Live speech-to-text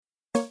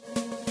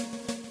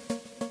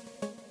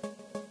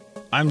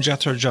I'm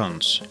Jethro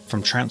Jones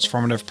from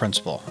Transformative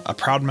Principal, a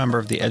proud member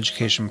of the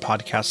Education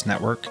Podcast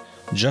Network,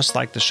 just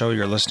like the show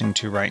you're listening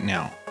to right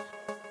now.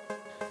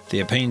 The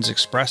opinions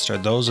expressed are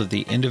those of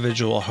the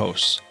individual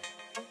hosts.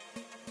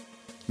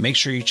 Make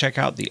sure you check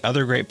out the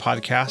other great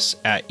podcasts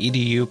at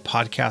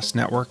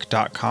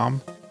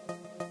edupodcastnetwork.com.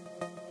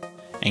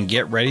 And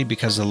get ready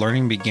because the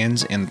learning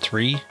begins in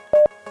 3,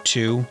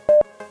 2,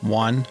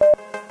 1.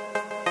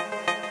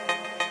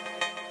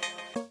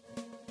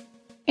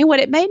 And what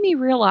it made me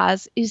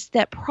realize is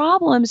that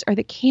problems are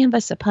the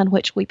canvas upon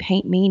which we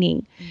paint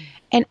meaning.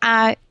 And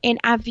I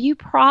view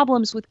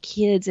problems with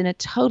kids in a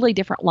totally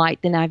different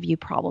light than I view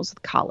problems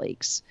with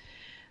colleagues.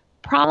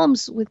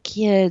 Problems with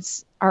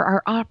kids are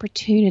our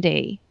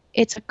opportunity.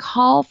 It's a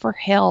call for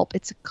help.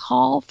 It's a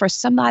call for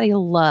somebody to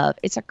love.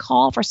 It's a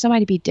call for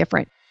somebody to be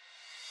different.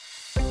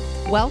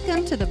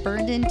 Welcome to the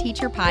Burned In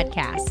Teacher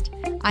Podcast.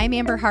 I'm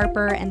Amber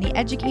Harper, and the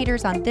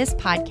educators on this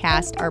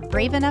podcast are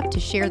brave enough to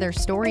share their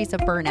stories of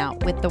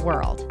burnout with the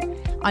world.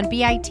 On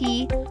BIT,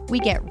 we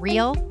get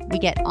real, we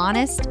get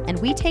honest, and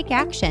we take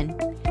action.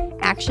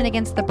 Action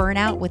against the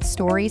burnout with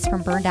stories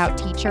from burned out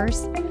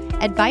teachers,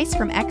 advice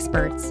from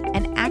experts,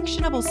 and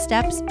actionable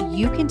steps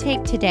you can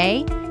take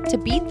today to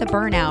beat the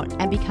burnout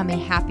and become a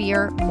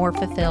happier, more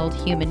fulfilled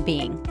human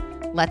being.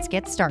 Let's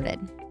get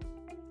started.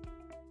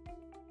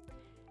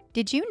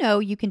 Did you know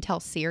you can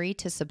tell Siri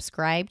to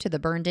subscribe to the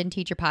Burned In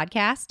Teacher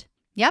Podcast?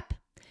 Yep.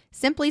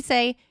 Simply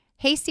say,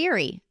 "Hey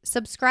Siri,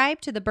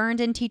 subscribe to the Burned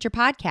In Teacher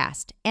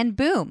Podcast," and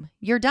boom,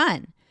 you're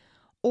done.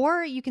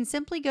 Or you can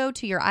simply go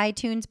to your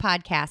iTunes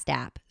podcast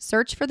app,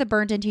 search for the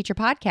Burned In Teacher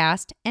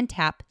Podcast, and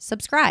tap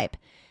subscribe.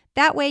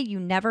 That way you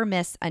never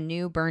miss a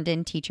new Burned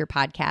In Teacher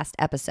Podcast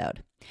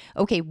episode.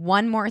 Okay,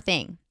 one more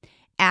thing.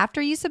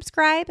 After you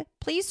subscribe,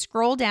 please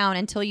scroll down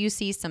until you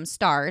see some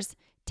stars.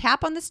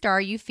 Tap on the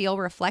star you feel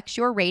reflects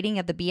your rating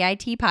of the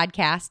BIT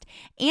podcast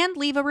and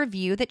leave a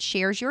review that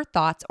shares your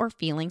thoughts or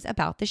feelings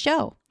about the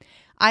show.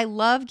 I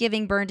love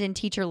giving Burned In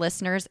Teacher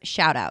listeners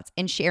shout outs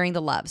and sharing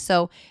the love.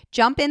 So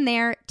jump in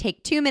there,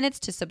 take 2 minutes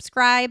to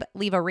subscribe,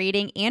 leave a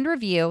rating and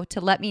review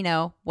to let me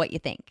know what you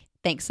think.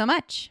 Thanks so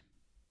much.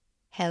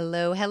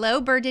 Hello,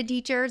 Burned In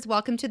Teachers.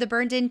 Welcome to the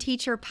Burned In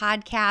Teacher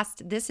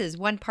Podcast. This is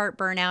one part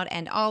burnout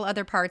and all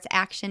other parts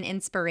action,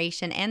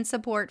 inspiration, and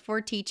support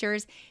for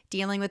teachers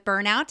dealing with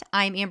burnout.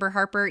 I'm Amber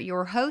Harper,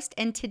 your host,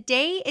 and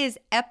today is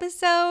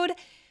episode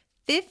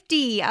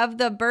 50 of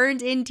the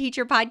Burned In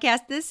Teacher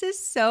Podcast. This is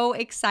so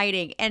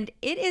exciting, and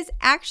it is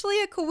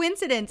actually a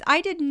coincidence. I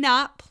did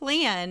not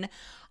plan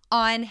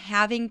on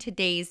having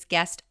today's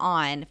guest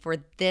on for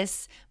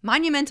this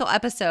monumental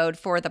episode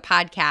for the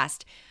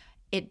podcast.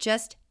 It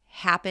just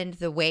happened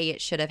the way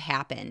it should have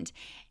happened.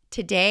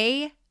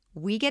 Today,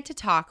 we get to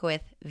talk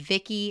with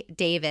Vicki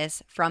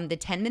Davis from the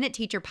 10-Minute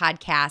Teacher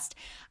Podcast.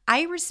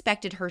 I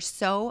respected her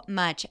so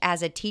much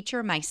as a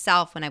teacher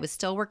myself when I was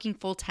still working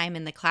full-time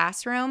in the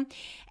classroom,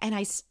 and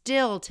I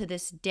still to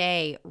this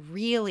day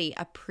really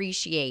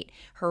appreciate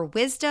her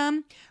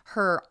wisdom,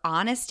 her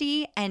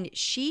honesty, and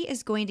she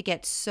is going to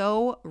get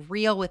so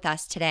real with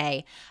us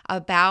today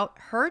about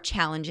her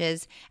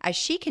challenges as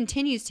she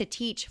continues to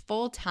teach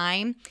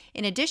full-time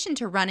in addition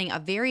to running a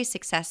very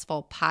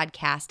successful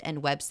podcast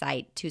and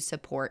website to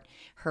support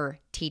her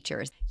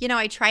teachers. You know,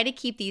 I try to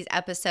keep these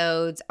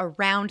episodes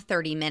around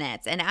 30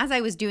 minutes. And as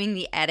I was doing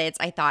the edits,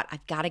 I thought,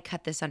 I've got to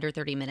cut this under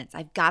 30 minutes.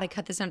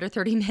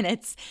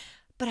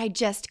 But I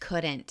just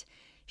couldn't.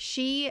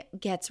 She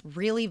gets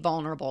really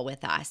vulnerable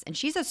with us, and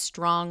she's a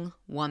strong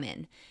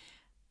woman.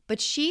 But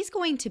she's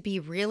going to be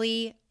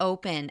really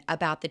open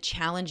about the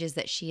challenges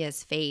that she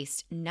has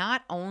faced,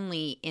 not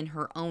only in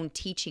her own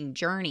teaching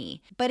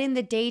journey, but in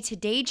the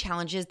day-to-day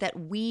challenges that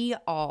we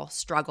all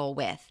struggle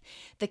with.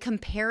 The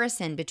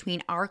comparison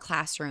between our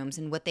classrooms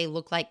and what they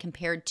look like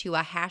compared to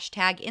a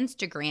hashtag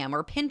Instagram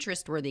or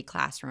Pinterest-worthy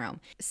classroom.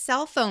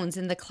 Cell phones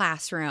in the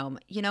classroom,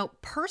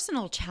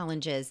 personal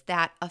challenges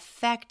that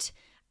affect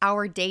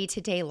our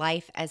day-to-day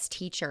life as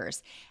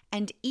teachers,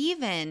 and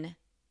even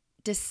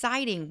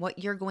deciding what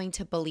you're going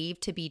to believe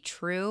to be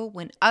true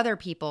when other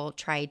people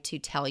try to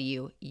tell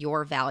you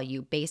your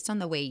value based on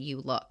the way you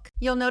look.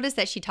 You'll notice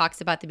that she talks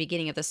about the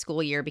beginning of the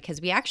school year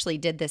because we actually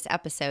did this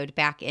episode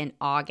back in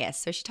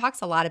August. So she talks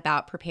a lot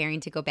about preparing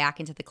to go back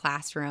into the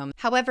classroom.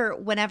 However,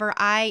 whenever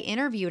I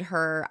interviewed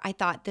her, I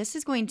thought this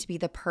is going to be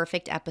the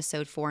perfect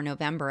episode for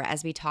November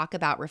as we talk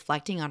about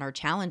reflecting on our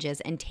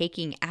challenges and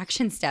taking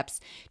action steps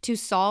to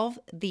solve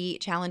the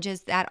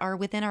challenges that are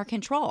within our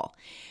control.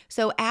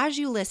 So as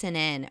you listen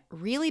in,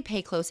 really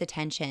pay close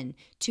attention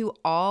to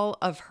all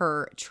of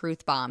her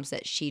truth bombs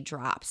that she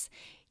drops.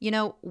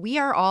 We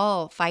are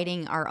all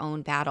fighting our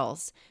own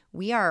battles.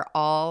 We are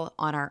all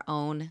on our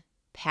own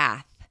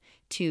path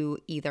to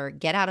either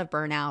get out of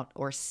burnout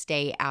or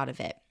stay out of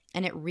it.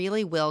 And it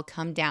really will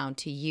come down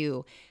to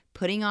you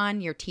putting on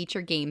your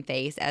teacher game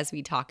face, as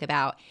we talk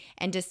about,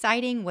 and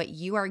deciding what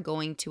you are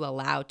going to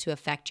allow to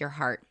affect your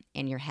heart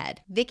in your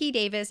head. Vicki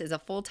Davis is a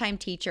full-time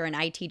teacher and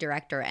IT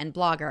director and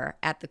blogger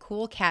at the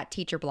Cool Cat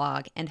Teacher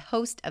blog and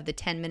host of the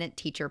 10-Minute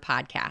Teacher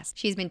podcast.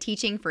 She's been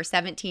teaching for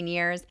 17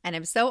 years, and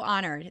I'm so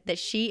honored that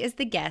she is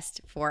the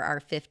guest for our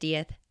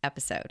 50th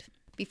episode.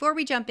 Before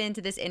we jump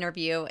into this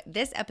interview,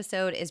 this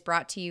episode is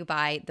brought to you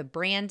by the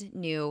brand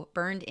new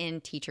Burned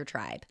In Teacher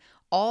Tribe.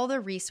 All the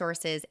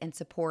resources and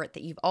support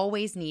that you've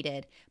always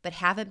needed but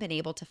haven't been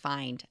able to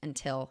find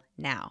until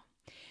now.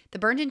 The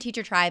Burned In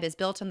Teacher Tribe is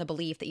built on the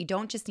belief that you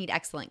don't just need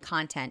excellent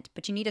content,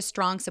 but you need a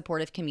strong,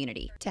 supportive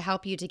community to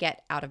help you to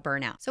get out of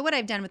burnout. So what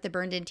I've done with the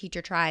Burned In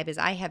Teacher Tribe is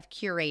I have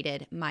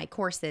curated my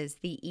courses,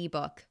 the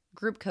ebook,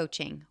 group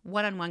coaching,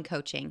 one-on-one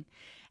coaching,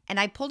 and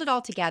I pulled it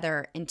all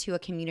together into a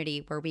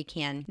community where we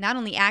can not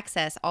only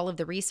access all of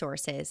the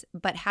resources,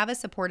 but have a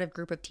supportive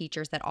group of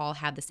teachers that all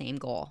have the same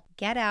goal.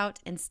 Get out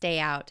and stay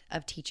out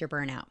of teacher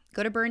burnout.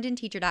 Go to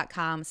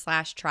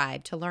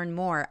burnedinteacher.com/tribe to learn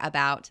more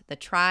about the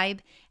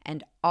tribe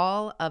and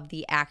all of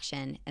the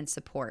action and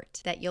support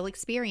that you'll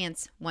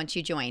experience once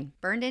you join.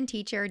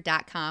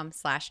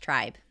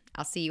 burnedinteacher.com/tribe.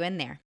 I'll see you in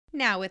there.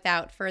 Now,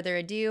 without further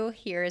ado,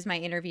 here is my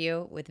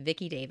interview with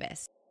Vicki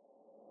Davis.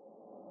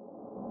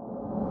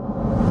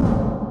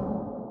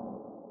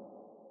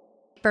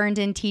 Burned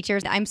In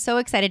Teachers. I'm so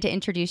excited to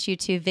introduce you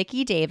to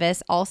Vicki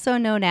Davis, also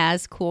known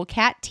as Cool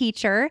Cat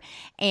Teacher,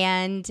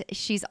 and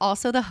she's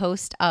also the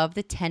host of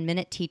the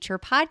 10-Minute Teacher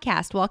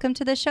podcast. Welcome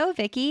to the show,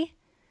 Vicki.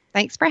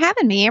 Thanks for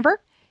having me,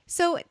 Amber.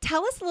 So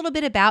tell us a little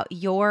bit about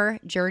your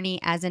journey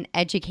as an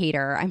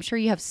educator. I'm sure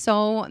you have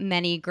so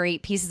many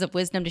great pieces of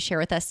wisdom to share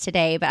with us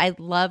today, but I'd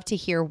love to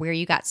hear where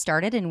you got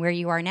started and where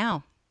you are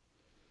now.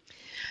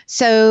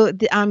 So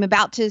I'm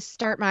about to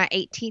start my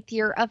 18th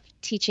year of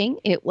teaching.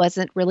 It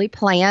wasn't really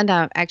planned.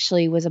 I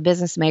actually was a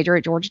business major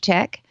at Georgia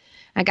Tech.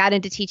 I got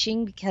into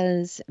teaching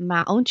because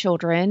my own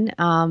children,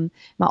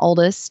 my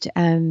oldest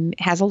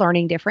has a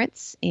learning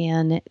difference.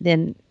 And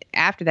then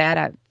after that,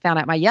 I found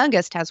out my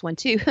youngest has one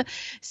too.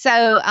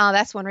 So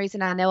that's one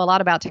reason I know a lot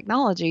about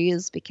technology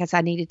is because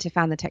I needed to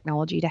find the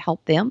technology to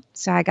help them.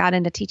 So I got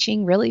into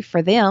teaching really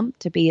for them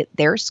to be at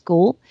their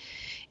school.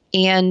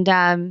 And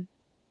I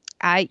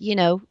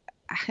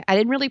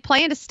didn't really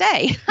plan to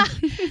stay.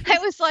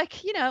 It was like,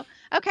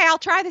 okay, I'll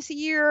try this a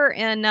year.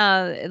 And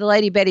the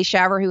lady, Betty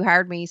Shaver, who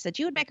hired me, said,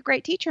 you would make a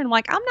great teacher. And I'm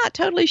like, I'm not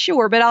totally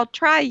sure, but I'll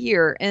try a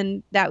year.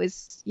 And that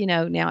was,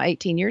 now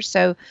 18 years.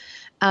 So,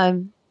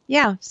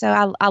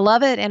 so I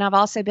love it. And I've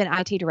also been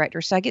IT director.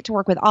 So I get to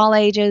work with all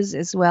ages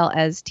as well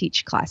as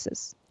teach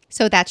classes.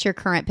 So that's your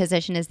current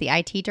position as the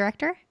IT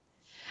director?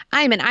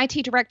 I am an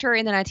IT director,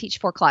 and then I teach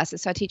 4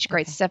 classes. So I teach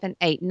grades 7,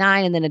 8,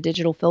 9, and then a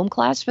digital film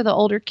class for the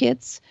older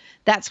kids.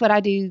 That's what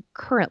I do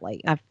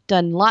currently. I've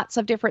done lots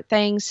of different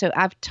things. So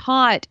I've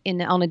taught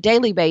on a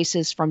daily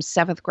basis from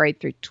 7th grade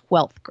through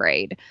 12th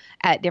grade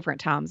at different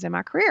times in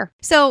my career.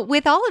 So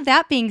with all of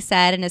that being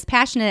said, and as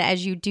passionate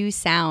as you do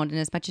sound, and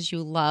as much as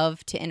you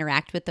love to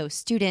interact with those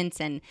students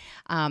and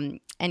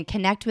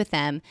connect with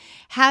them,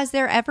 has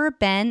there ever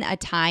been a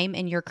time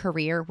in your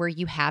career where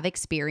you have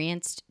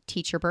experienced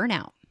teacher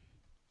burnout?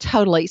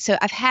 Totally. So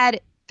I've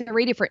had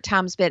 3 different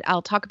times, but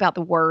I'll talk about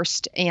the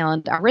worst.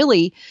 And I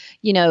really,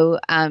 don't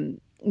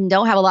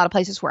have a lot of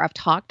places where I've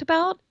talked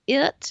about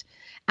it.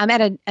 I'm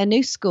at a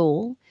new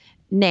school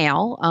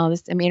now. I'm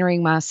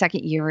entering my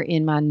 2nd year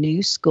in my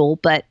new school.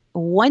 But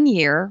one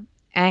year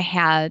I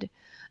had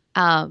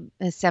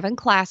 7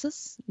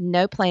 classes,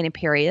 no planning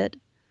period,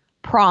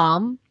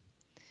 prom,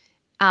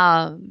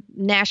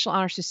 National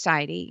Honor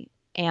Society,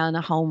 and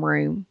a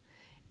homeroom.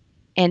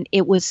 And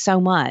it was so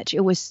much.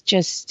 It was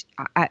just,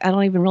 I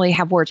don't even really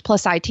have words.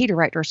 Plus IT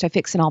director, so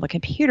fixing all the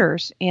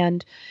computers.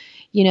 And,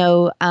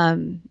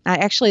 I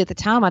actually at the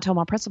time I told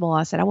my principal,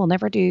 I said, I will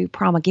never do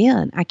prom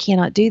again. I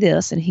cannot do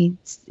this. And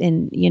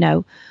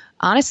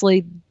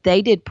honestly,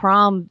 they did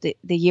prom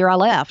the year I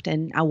left,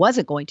 and I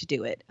wasn't going to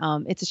do it.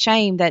 It's a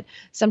shame that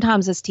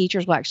sometimes as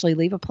teachers will actually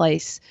leave a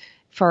place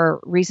for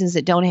reasons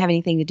that don't have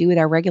anything to do with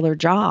our regular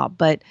job.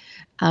 But,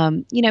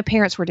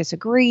 parents were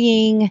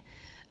disagreeing.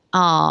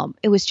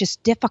 It was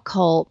just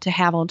difficult to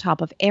have on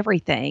top of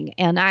everything.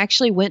 And I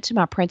actually went to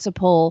my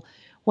principal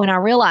when I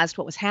realized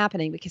what was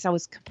happening because I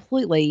was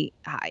completely,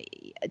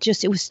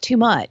 it was too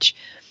much.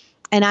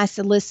 And I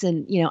said,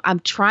 listen, I'm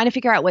trying to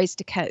figure out ways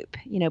to cope.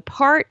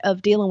 Part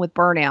of dealing with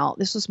burnout,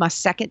 this was my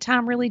 2nd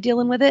time really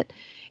dealing with it,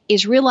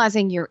 is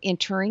realizing you're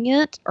entering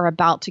it or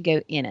about to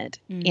go in it.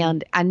 Mm-hmm.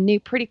 And I knew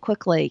pretty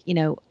quickly,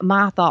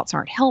 my thoughts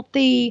aren't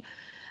healthy.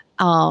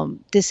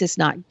 This is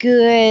not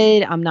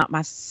good. I'm not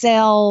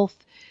myself.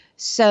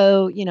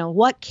 So,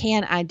 what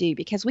can I do?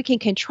 Because we can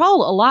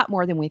control a lot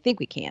more than we think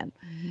we can.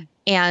 Mm-hmm.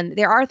 And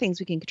there are things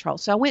we can control.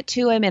 So I went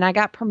to him and I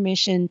got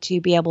permission to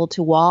be able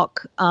to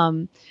walk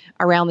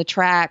around the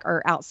track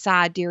or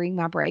outside during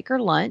my break or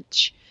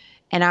lunch.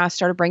 And I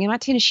started bringing my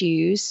tennis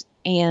shoes.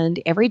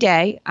 And every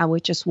day I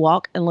would just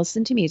walk and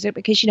listen to music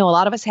because, a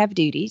lot of us have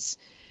duties.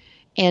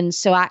 And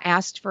so I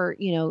asked for,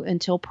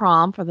 until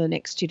prom for the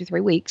next 2 to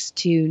 3 weeks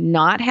to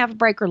not have a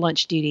break or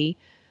lunch duty,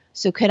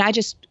 So could I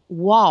just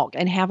walk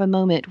and have a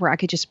moment where I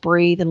could just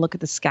breathe and look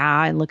at the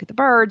sky and look at the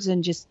birds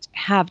and just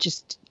have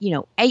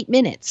 8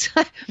 minutes,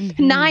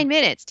 9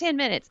 minutes, 10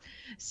 minutes.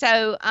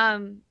 So,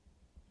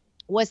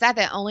 was that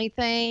the only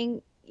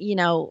thing?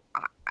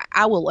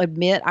 I will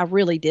admit I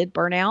really did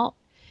burn out.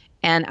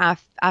 And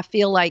I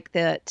feel like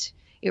that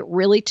it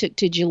really took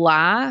to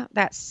July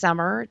that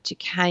summer to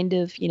kind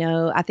of,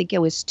 I think I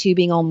was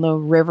tubing on the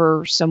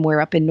river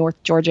somewhere up in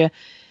North Georgia.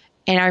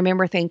 And I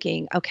remember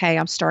thinking, okay,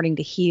 I'm starting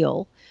to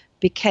heal.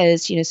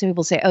 Because, some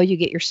people say, oh, you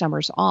get your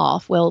summers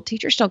off. Well,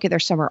 teachers don't get their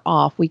summer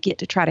off. We get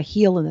to try to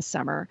heal in the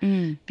summer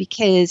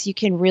because you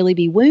can really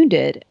be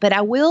wounded. But I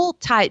will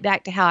tie it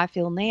back to how I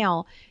feel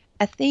now.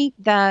 I think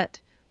that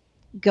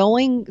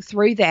going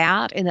through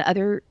that and the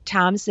other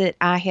times that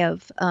I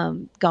have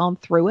gone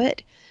through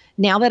it,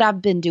 now that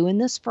I've been doing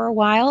this for a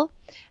while,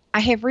 I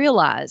have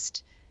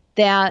realized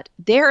that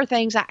there are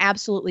things I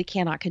absolutely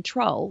cannot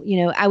control.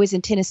 I was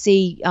in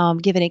Tennessee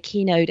giving a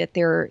keynote at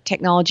their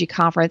technology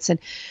conference, and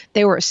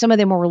some of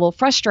them were a little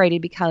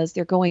frustrated because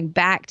they're going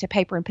back to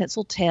paper and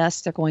pencil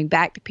tests. They're going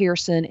back to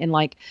Pearson, and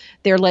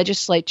their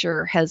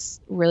legislature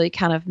has really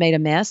kind of made a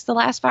mess the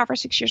last 5 or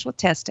 6 years with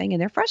testing,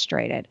 and they're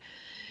frustrated.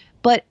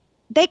 But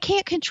they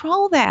can't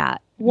control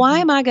that. Why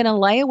am I going to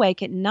lay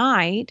awake at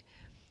night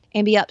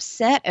and be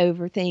upset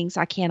over things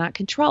I cannot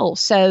control?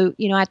 So,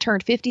 I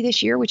turned 50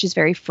 this year, which is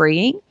very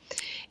freeing.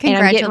 And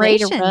I'm getting ready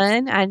to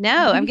run. I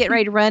know. I'm getting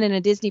ready to run in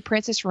a Disney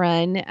Princess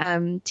Run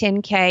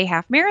 10K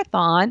half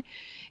marathon.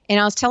 And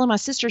I was telling my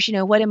sisters,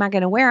 what am I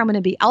going to wear? I'm going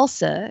to be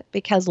Elsa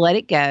because Let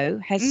It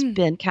Go has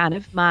been kind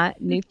of my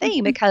new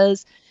theme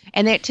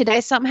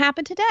today something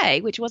happened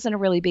today, which wasn't a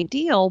really big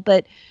deal.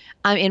 But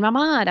in my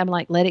mind, I'm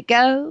like, let it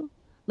go,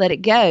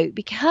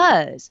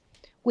 because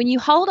when you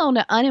hold on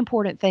to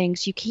unimportant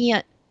things, you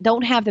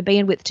don't have the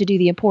bandwidth to do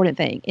the important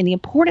thing. And the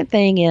important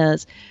thing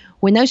is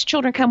when those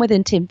children come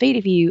within 10 feet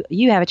of you,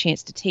 you have a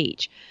chance to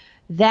teach.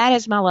 That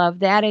is my love.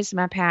 That is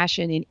my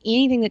passion. And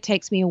anything that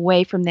takes me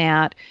away from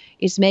that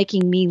is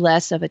making me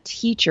less of a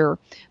teacher.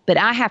 But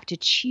I have to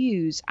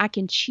choose. I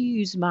can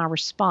choose my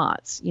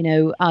response.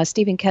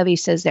 Stephen Covey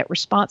says that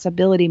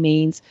responsibility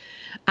means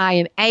I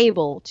am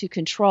able to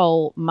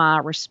control my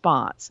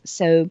response.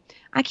 So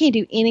I can't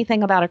do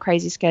anything about a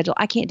crazy schedule.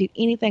 I can't do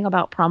anything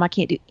about prom. I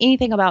can't do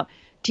anything about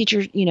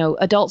teachers,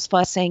 adults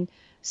fussing,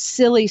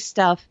 silly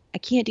stuff. I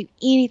can't do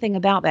anything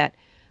about that.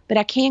 But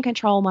I can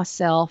control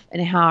myself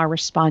and how I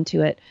respond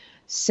to it.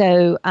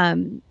 So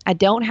I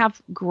don't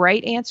have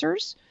great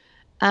answers,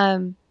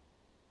 but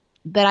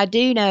I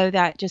do know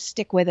that just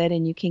stick with it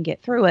and you can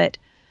get through it.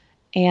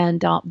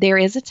 And there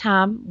is a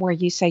time where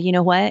you say, you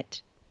know what?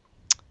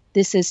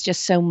 This is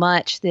just so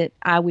much that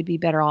I would be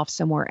better off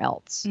somewhere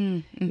else.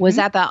 Mm-hmm. Was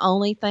that the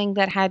only thing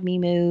that had me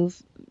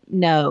move?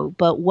 No.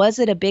 But was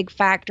it a big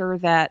factor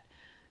that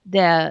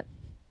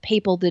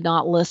people did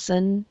not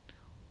listen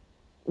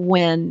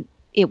when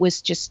it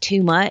was just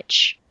too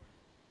much?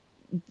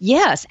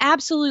 Yes,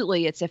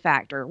 absolutely. It's a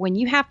factor. When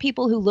you have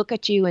people who look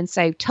at you and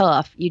say,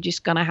 tough, you're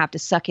just going to have to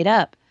suck it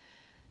up,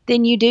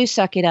 then you do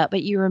suck it up.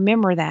 But you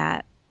remember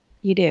that.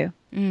 You do.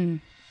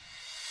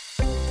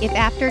 If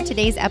after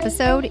today's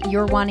episode,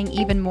 you're wanting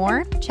even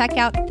more, check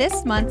out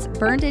this month's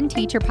Burned In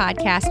Teacher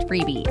podcast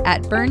freebie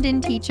at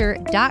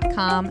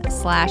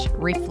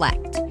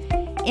burnedinteacher.com/reflect.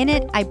 In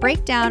it, I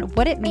break down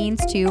what it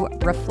means to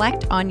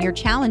reflect on your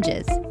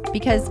challenges,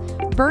 because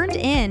Burned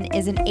In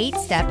is an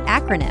 8-step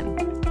acronym.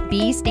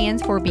 B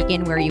stands for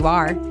begin where you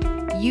are.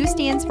 U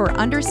stands for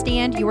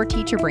understand your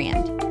teacher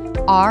brand.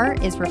 R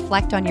is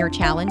reflect on your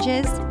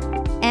challenges.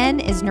 N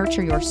is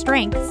nurture your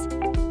strengths.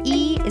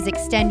 E is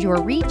extend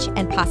your reach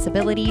and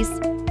possibilities.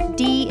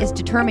 D is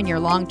determine your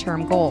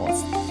long-term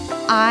goals.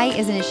 I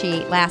is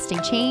initiate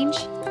lasting change.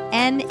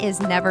 N is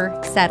never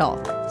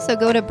settle. So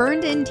go to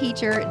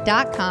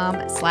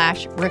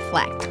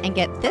burnedinteacher.com/reflect and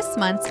get this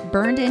month's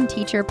Burned In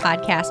Teacher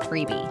podcast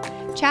freebie.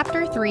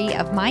 Chapter 3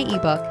 of my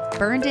ebook,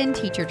 Burned In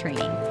Teacher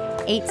Training,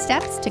 8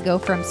 steps to go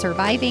from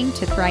surviving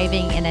to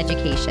thriving in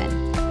education.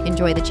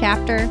 Enjoy the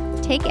chapter,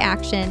 take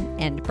action,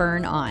 and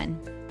burn on.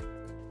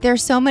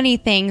 There's so many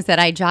things that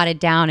I jotted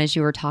down as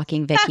you were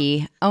talking,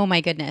 Vicki. Oh my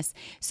goodness.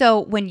 So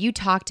when you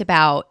talked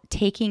about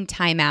taking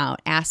time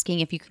out, asking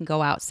if you can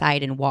go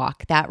outside and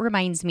walk, that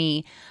reminds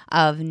me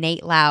of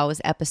Nate Lau's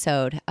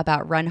episode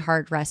about Run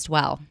Hard, Rest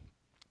Well.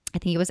 I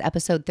think it was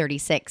episode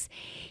 36.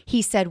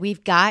 He said,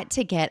 we've got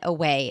to get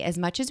away as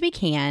much as we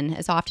can,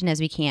 as often as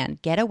we can,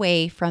 get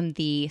away from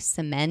the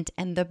cement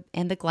and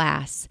the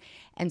glass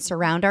and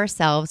surround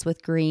ourselves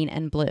with green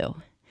and blue.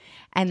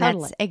 And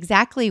totally. That's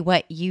exactly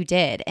what you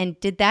did. And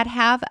did that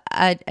have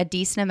a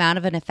decent amount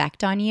of an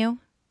effect on you?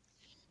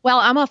 Well,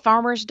 I'm a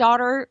farmer's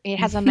daughter. It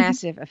has a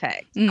massive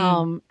effect.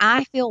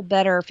 I feel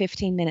better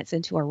 15 minutes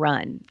into a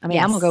run. I mean,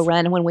 yes. I'm going to go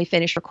run when we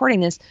finish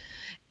recording this.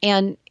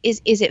 And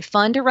is it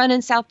fun to run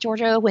in South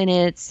Georgia when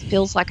it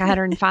feels like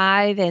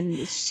 105 and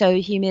it's so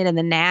humid and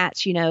the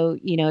gnats,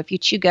 if you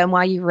chew gum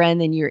while you run,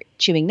 then you're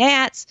chewing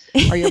gnats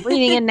or you're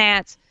breathing in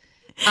gnats.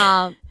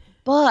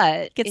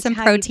 But get some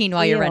protein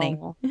while you're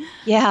running.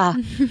 Yeah.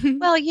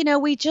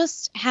 Well, we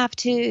just have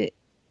to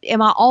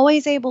am I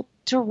always able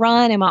to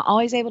run? Am I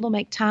always able to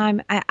make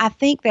time? I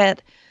think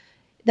that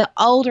the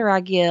older I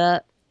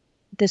get,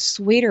 the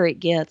sweeter it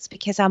gets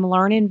because I'm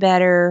learning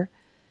better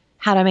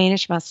how to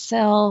manage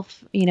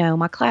myself,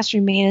 my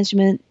classroom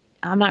management.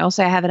 I'm not going to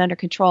say I have it under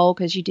control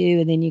because you do,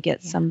 and then you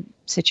get some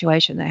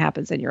situation that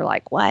happens and you're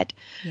like, what?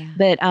 Yeah.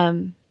 But,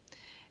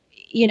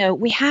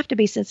 we have to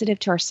be sensitive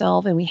to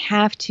ourselves, and we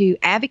have to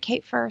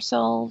advocate for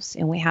ourselves,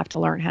 and we have to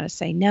learn how to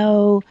say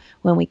no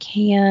when we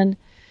can.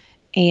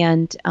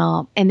 And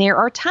there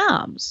are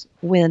times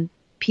when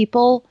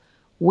people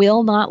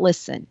will not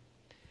listen,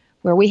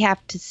 where we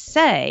have to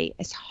say,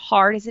 as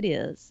hard as it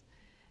is,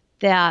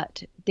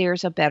 that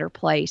there's a better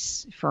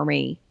place for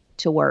me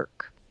to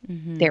work.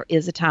 Mm-hmm. There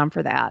is a time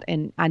for that.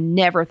 And I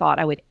never thought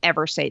I would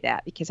ever say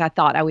that because I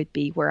thought I would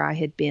be where I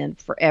had been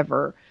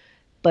forever.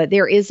 But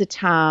there is a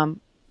time,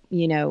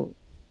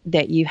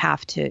 that you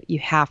have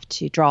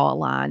to draw a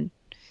line.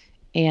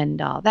 And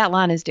that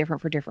line is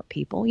different for different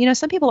people.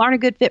 Some people aren't a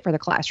good fit for the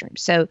classroom.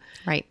 So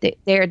right.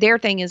 Their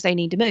thing is they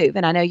need to move.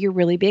 And I know you're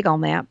really big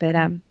on that. But,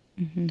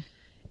 mm-hmm.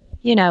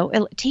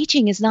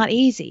 Teaching is not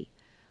easy.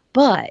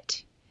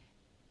 But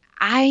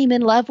I'm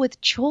in love with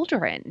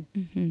children.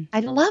 Mm-hmm. I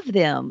love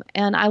them.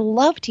 And I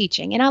love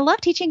teaching. And I love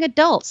teaching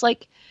adults.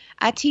 Like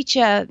I teach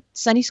a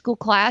Sunday school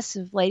class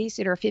of ladies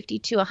that are 50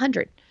 to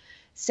 100.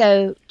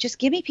 So just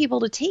give me people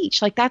to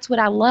teach. Like that's what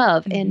I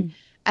love. Mm-hmm. And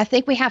I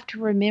think we have to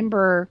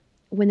remember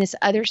when this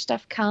other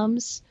stuff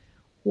comes,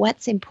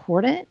 what's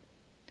important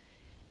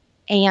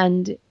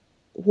and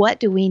what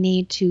do we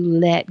need to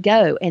let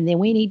go? And then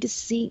we need to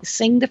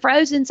sing the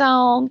Frozen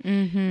song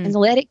mm-hmm. and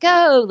let it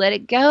go,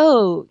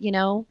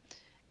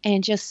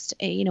 and just,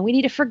 we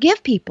need to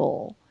forgive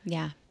people.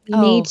 Yeah. We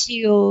need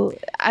to,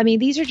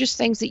 these are just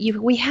things that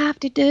we have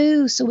to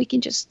do so we can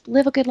just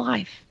live a good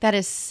life. That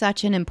is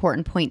such an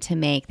important point to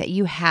make, that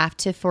you have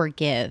to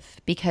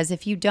forgive, because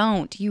if you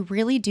don't, you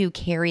really do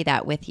carry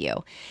that with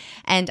you.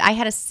 And I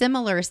had a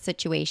similar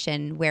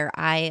situation where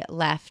I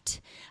left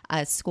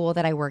a school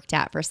that I worked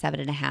at for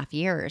 7.5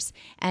 years.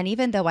 And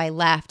even though I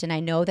left, and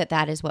I know that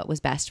that is what was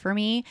best for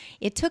me,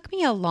 it took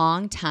me a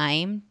long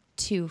time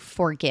to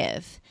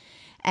forgive.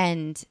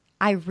 And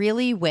I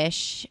really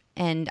wish,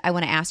 and I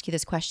want to ask you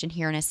this question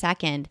here in a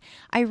second,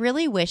 I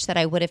really wish that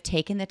I would have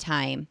taken the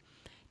time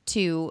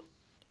to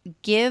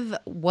give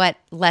what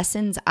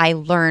lessons I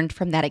learned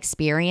from that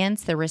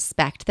experience the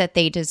respect that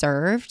they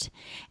deserved,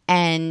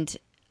 and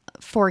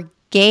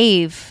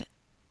forgave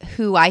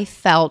who I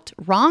felt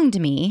wronged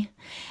me,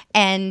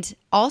 and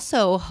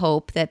also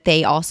hope that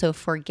they also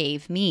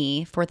forgave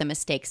me for the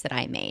mistakes that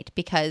I made,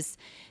 because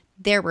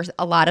there were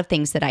a lot of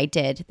things that I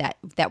did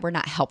that were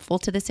not helpful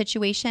to the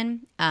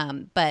situation.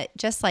 But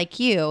just like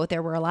you,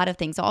 there were a lot of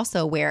things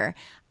also where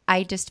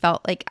I just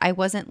felt like I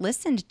wasn't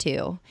listened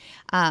to.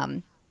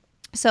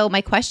 So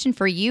my question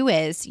for you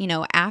is,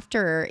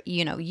 after,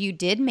 you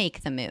did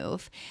make the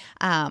move,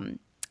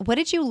 what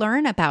did you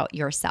learn about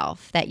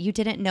yourself that you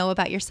didn't know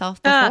about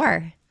yourself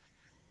before?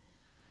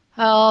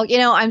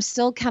 I'm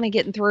still kind of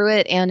getting through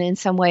it, and in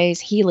some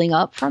ways healing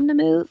up from the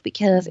move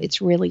because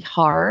it's really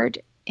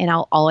hard. And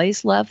I'll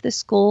always love the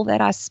school that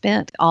I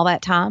spent all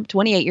that time,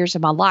 28 years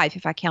of my life,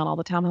 if I count all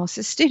the time I was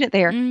a student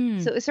there.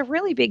 So it's a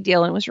really big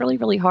deal, and it was really,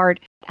 really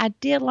hard. I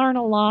did learn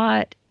a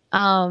lot.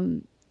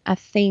 I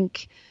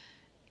think,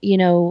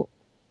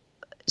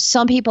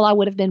 some people I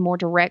would have been more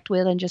direct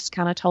with and just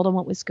kind of told them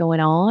what was going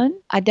on.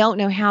 I don't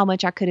know how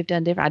much I could have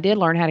done different. I did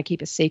learn how to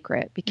keep a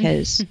secret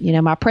because,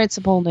 my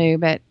principal knew,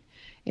 but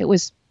it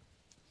was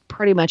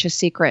pretty much a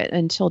secret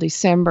until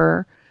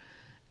December.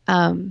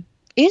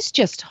 It's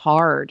just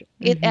hard.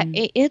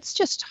 It's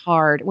just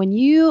hard. When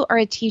you are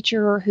a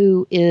teacher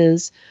who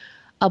is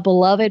a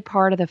beloved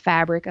part of the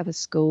fabric of a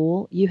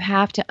school, you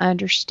have to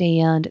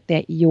understand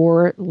that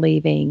your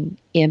leaving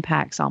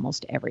impacts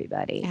almost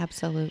everybody.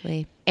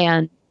 Absolutely.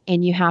 And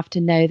you have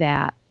to know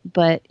that.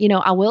 But,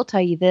 I will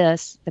tell you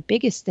this, the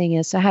biggest thing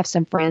is I have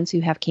some friends who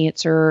have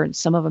cancer, and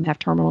some of them have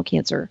terminal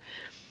cancer.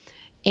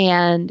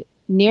 And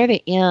near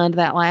the end,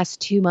 that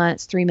last 2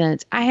 months, 3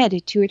 months, I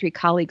had 2 or 3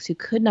 colleagues who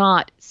could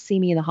not see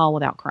me in the hall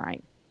without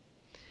crying.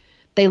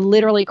 They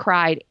literally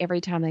cried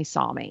every time they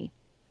saw me.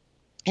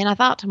 And I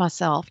thought to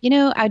myself,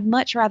 I'd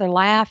much rather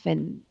laugh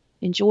and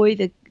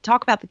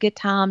talk about the good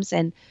times.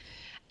 And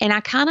I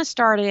kind of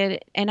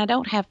started, and I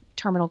don't have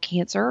terminal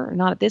cancer,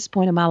 not at this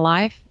point in my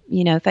life,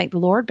 thank the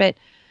Lord. But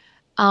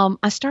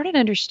I started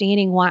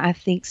understanding why I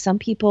think some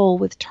people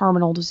with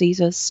terminal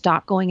diseases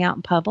stop going out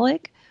in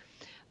public,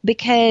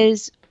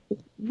 because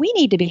we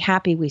need to be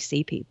happy we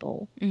see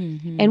people,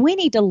 and we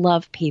need to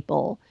love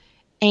people.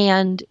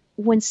 And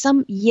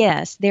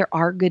yes, there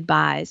are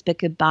goodbyes, but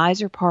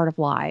goodbyes are part of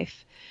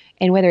life.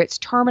 And whether it's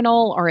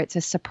terminal or it's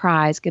a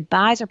surprise,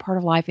 goodbyes are part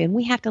of life. And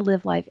we have to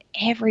live life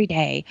every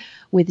day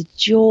with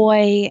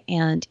joy.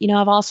 And,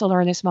 I've also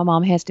learned this. My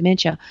mom has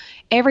dementia.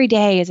 Every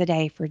day is a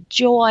day for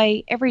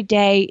joy. Every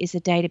day is a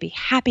day to be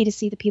happy to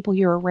see the people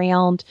you're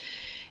around.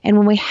 And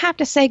when we have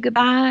to say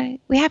goodbye,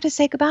 we have to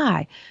say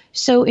goodbye.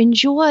 So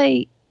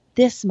enjoy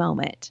this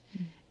moment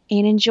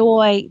and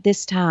enjoy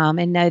this time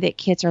and know that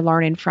kids are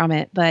learning from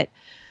it. But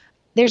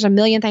there's a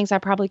million things I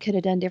probably could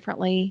have done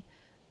differently.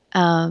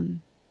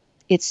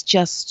 It's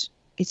just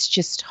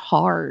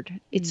hard.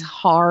 It's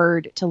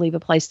hard to leave a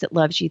place that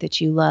loves you, that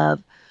you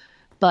love.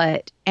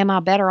 But am I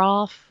better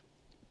off?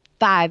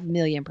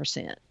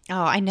 5,000,000%.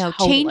 Oh, I know.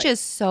 Totally. Change is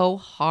so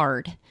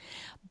hard.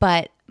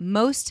 But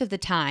most of the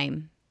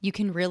time, you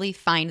can really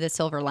find the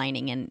silver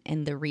lining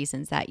in the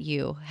reasons that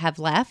you have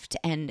left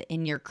and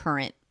in your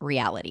current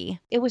reality.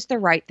 It was the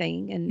right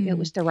thing, and it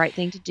was the right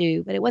thing to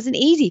do, but it was an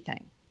easy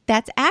thing.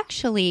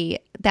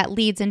 That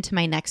leads into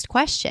my next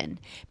question,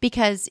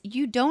 because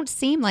you don't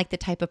seem like the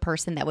type of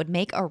person that would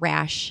make a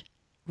rash,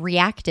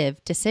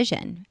 reactive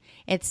decision.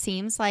 It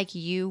seems like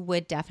you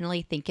would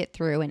definitely think it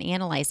through and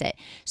analyze it.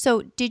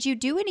 So did you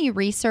do any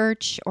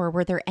research, or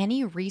were there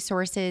any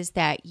resources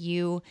that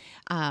you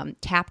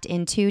tapped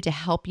into to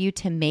help you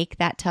to make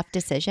that tough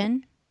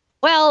decision?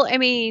 Well, I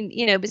mean,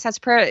 besides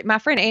prayer, my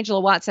friend Angela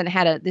Watson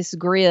had this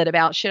grid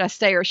about should I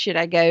stay or should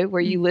I go,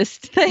 where you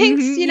list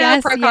things,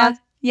 yes, pro cons.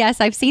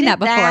 Yes, I've seen that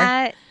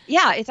before.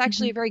 Yeah, it's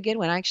actually a very good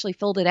one. I actually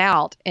filled it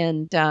out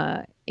and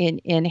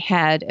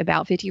had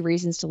about 50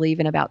 reasons to leave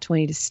and about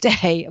 20 to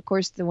stay. Of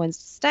course, the ones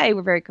to stay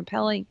were very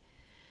compelling,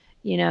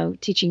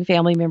 teaching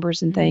family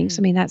members and things.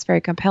 I mean, that's very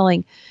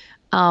compelling.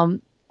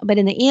 But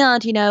in the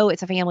end,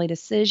 it's a family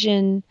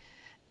decision.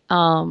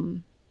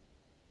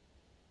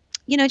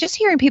 Just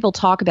hearing people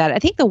talk about it. I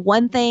think the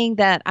one thing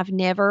that I've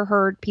never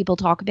heard people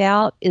talk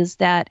about is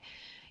that,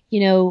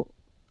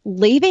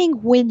 leaving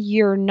when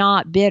you're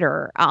not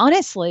bitter.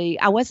 Honestly,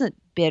 I wasn't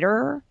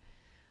bitter.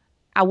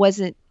 I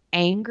wasn't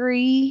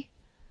angry.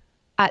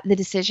 The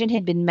decision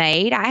had been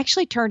made. I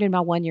actually turned in my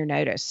 1-year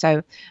notice.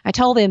 So I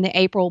told them the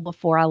April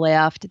before I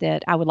left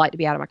that I would like to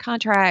be out of my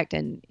contract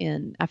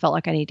and I felt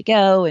like I needed to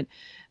go. And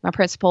my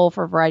principal,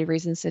 for a variety of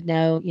reasons, said,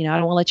 no, I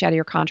don't want to let you out of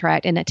your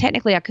contract. And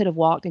technically I could have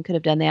walked and could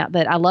have done that,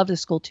 but I love the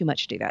school too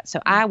much to do that. So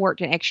I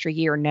worked an extra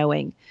year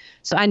knowing.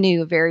 So I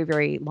knew a very,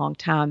 very long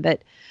time.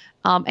 But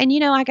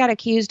and I got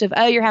accused of,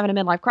 you're having a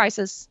midlife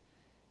crisis.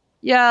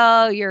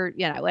 Yeah, you're,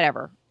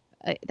 whatever.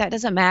 That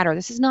doesn't matter.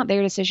 This is not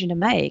their decision to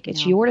make.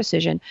 It's your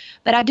decision.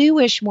 But I do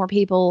wish more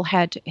people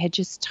had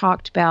just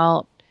talked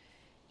about,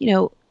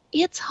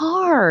 it's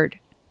hard.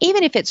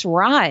 Even if it's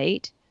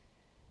right,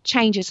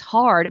 change is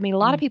hard. I mean, a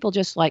lot of people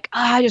just like,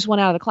 I just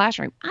want out of the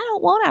classroom. I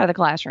don't want out of the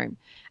classroom.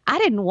 I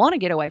didn't want to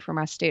get away from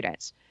my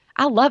students.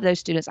 I love those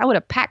students. I would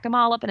have packed them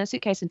all up in a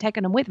suitcase and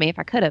taken them with me if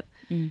I could have.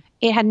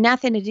 It had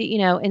nothing to do,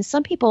 and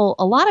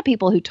a lot of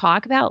people who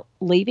talk about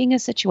leaving a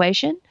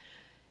situation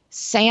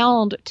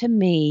sound to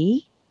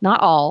me,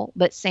 not all,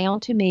 but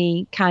sound to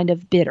me kind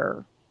of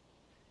bitter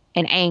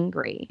and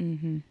angry.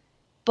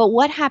 But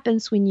what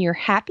happens when you're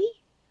happy,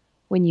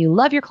 when you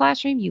love your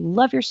classroom, you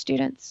love your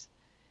students,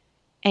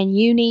 and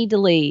you need to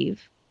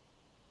leave?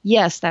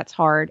 Yes, that's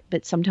hard,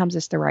 but sometimes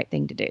it's the right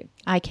thing to do.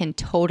 I can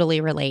totally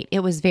relate.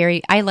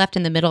 I left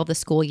in the middle of the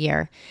school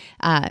year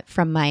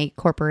from my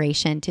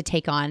corporation to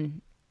take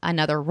on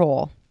another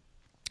role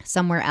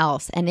somewhere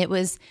else. And it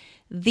was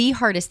the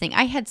hardest thing.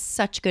 I had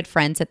such good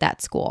friends at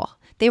that school.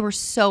 They were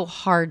so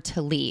hard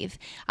to leave.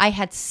 I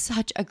had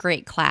such a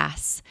great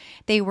class.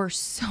 They were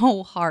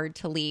so hard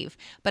to leave,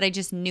 but I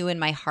just knew in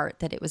my heart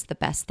that it was the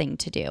best thing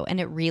to do. And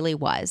it really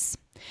was.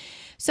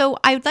 So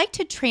I would like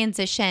to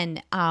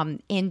transition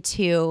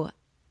into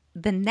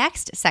the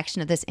next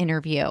section of this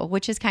interview,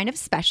 which is kind of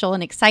special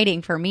and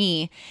exciting for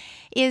me,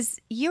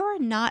 is you're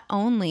not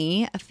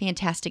only a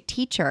fantastic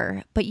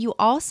teacher, but you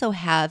also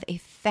have a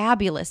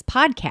fabulous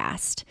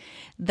podcast,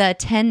 the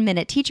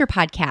 10-Minute Teacher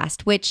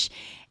Podcast, which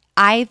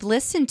I've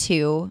listened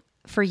to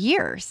for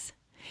years.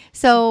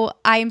 So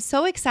I'm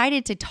so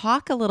excited to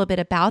talk a little bit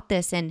about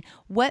this and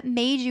what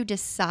made you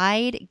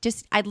decide.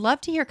 I'd love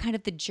to hear kind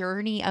of the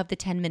journey of the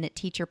 10-Minute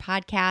Teacher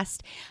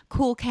Podcast.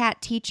 Cool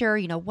Cat Teacher,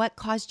 what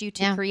caused you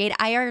to create?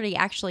 I already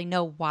actually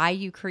know why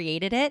you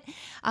created it,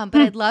 but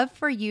I'd love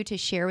for you to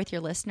share with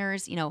your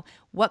listeners,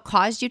 what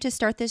caused you to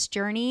start this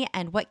journey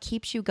and what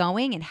keeps you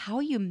going and how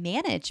you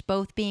manage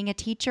both being a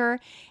teacher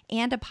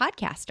and a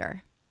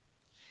podcaster.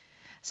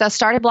 So I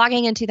started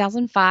blogging in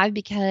 2005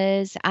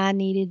 because I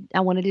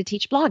wanted to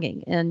teach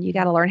blogging, and you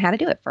got to learn how to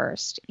do it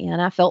first.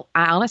 And I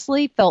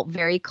honestly felt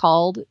very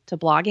called to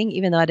blogging,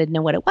 even though I didn't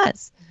know what it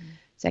was.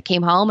 So I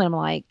came home and I'm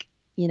like,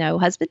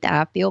 husband,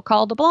 I feel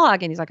called to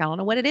blog. And he's like, I don't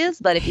know what it is,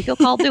 but if you feel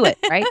called, do it.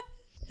 Right.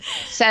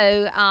 So,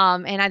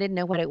 and I didn't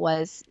know what it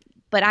was,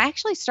 but I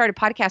actually started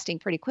podcasting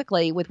pretty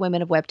quickly with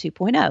Women of Web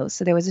 2.0.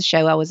 So there was a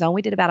show I was on.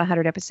 We did about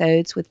 100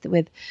 episodes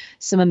with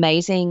some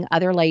amazing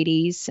other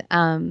ladies.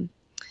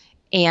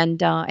 And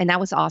that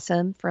was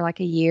awesome for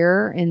like a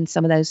year. And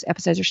some of those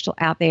episodes are still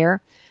out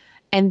there.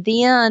 And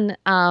then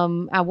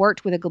I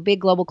worked with a big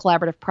global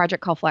collaborative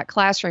project called Flat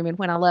Classroom. And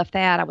when I left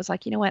that, I was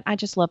like, you know what? I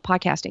just love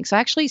podcasting. So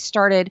I actually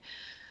started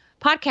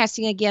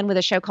podcasting again with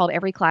a show called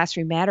Every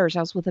Classroom Matters.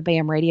 I was with the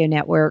BAM Radio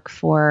Network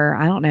for,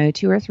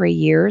 2 or 3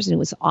 years. And it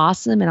was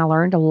awesome. And I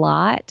learned a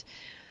lot.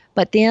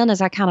 But then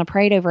as I kind of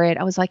prayed over it,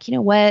 I was like, you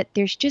know what?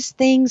 There's just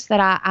things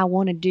that I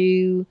want to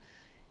do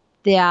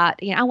that,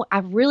 I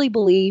really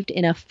believed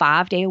in a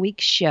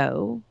 5-day-a-week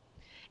show.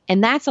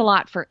 And that's a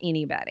lot for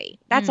anybody.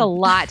 That's a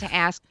lot to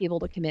ask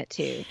people to commit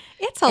to.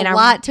 It's a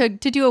lot to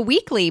do a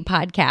weekly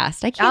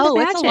podcast. I can't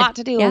imagine. It's a lot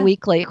to do a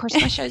weekly. Of course,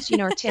 my shows,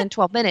 are 10,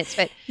 12 minutes.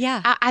 But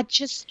I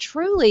just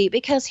truly,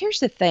 because here's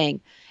the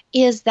thing,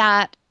 is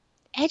that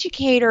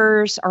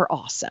educators are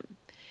awesome.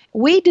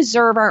 We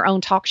deserve our own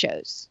talk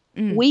shows.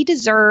 We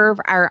deserve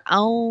our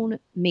own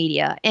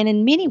media. And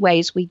in many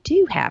ways, we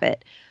do have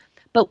it.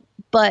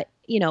 But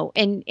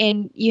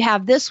and you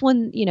have this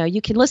one,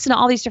 you can listen to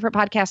all these different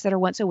podcasts that are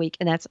once a week,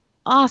 and that's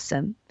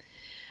awesome.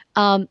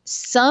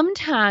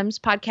 Sometimes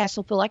podcasts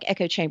will feel like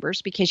echo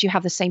chambers because you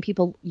have the same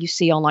people you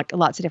see on like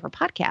lots of different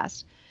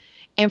podcasts.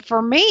 And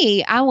for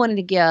me, I wanted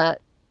to get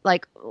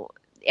like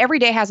every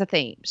day has a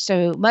theme.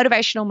 So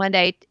Motivational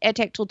Monday,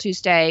 EdTech Tool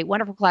Tuesday,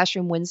 Wonderful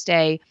Classroom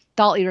Wednesday,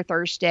 Thought Leader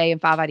Thursday,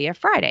 and 5 Idea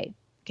Friday.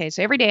 Okay,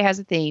 so every day has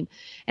a theme.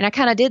 And I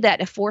kind of did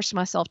that to force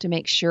myself to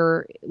make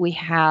sure we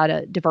had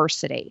a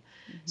diversity.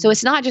 So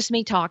it's not just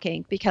me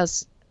talking,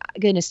 because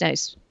goodness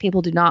knows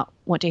people do not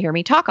want to hear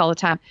me talk all the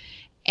time.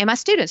 And my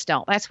students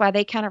don't. That's why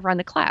they kind of run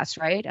the class,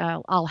 right?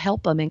 I'll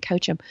help them and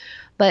coach them.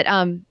 But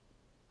a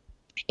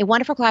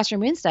Wonderful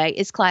Classroom Wednesday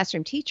is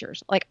classroom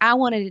teachers. Like I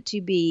wanted it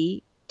to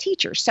be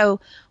teachers.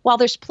 So while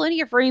there's plenty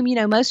of room,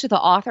 most of the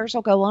authors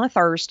will go on a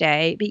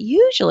Thursday, but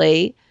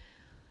usually,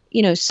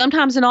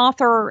 sometimes an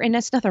author, and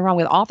that's nothing wrong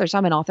with authors,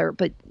 I'm an author,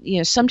 but,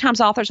 sometimes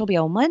authors will be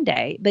on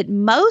Monday, but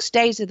most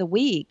days of the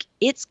week,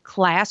 it's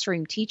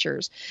classroom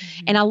teachers.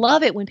 And I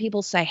love it when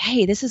people say,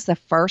 hey, this is the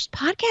first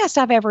podcast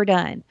I've ever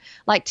done.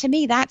 Like, to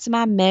me, that's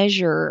my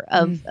measure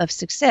of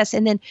success.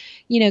 And then,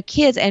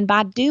 kids, and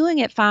by doing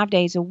it 5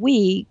 days a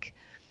week,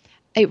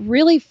 it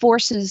really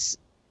forces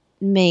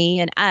me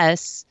and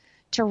us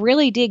to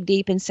really dig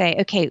deep and say,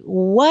 okay,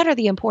 what are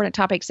the important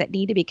topics that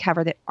need to be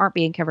covered that aren't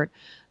being covered?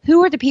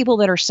 Who are the people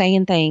that are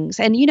saying things?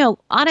 And,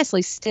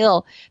 honestly,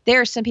 still, there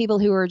are some people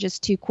who are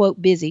just too,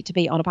 quote, busy to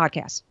be on a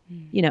podcast,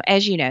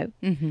 as you know,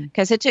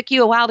 because it took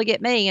you a while to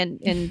get me. And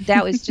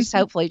that was just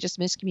hopefully just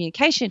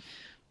miscommunication.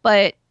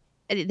 But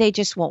they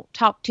just won't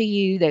talk to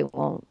you. They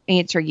won't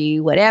answer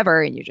you,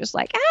 whatever. And you're just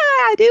like,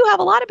 I do have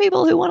a lot of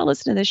people who want to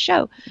listen to this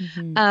show.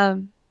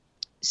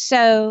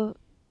 So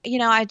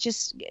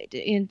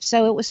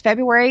it was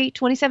February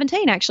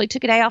 2017. I actually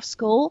took a day off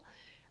school,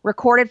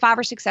 recorded 5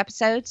 or 6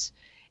 episodes.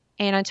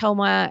 And I told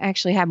I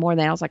actually had more than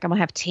that. I was like, I'm going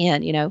to have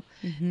 10,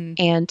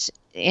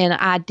 and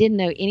I didn't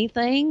know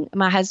anything.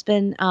 My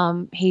husband,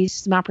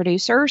 he's my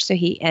producer, so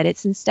he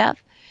edits and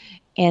stuff,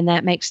 and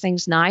that makes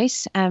things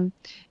nice. And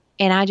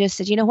I just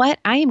said, you know what?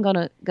 I am going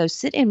to go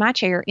sit in my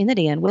chair in the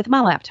den with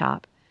my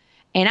laptop,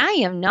 and I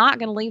am not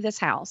going to leave this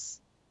house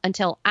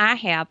until I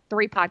have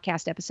 3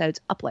 podcast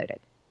episodes uploaded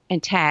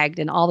and tagged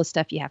and all the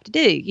stuff you have to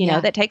do.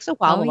 That takes a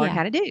while to learn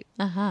how to do.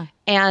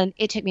 And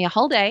it took me a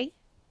whole day.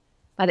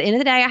 By the end of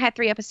the day, I had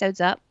 3 episodes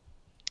up.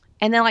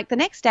 And then the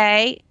next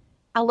day,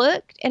 I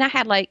looked and I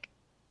had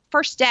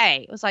first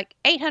day, it was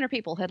 800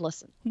 people had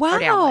listened.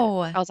 Wow.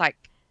 I was like,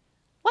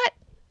 what?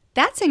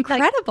 That's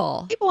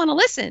incredible. People want to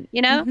listen,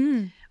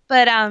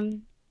 But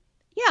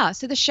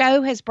so the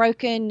show has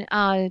broken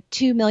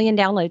 2 million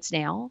downloads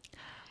now.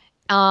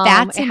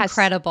 That's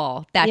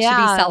incredible. That should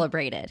be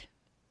celebrated.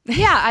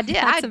 Yeah, I did.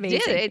 That's I amazing.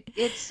 did.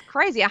 It's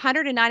crazy.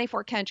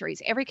 194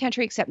 countries. Every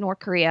country except North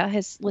Korea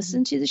has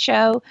listened to the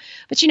show.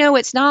 But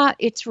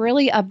it's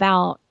really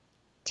about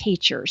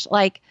teachers.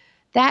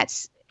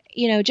 That's,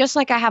 just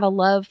like I have a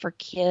love for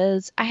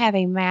kids, I have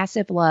a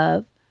massive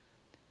love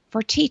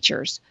for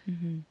teachers.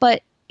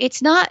 But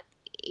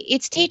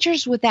it's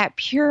teachers with that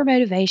pure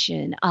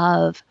motivation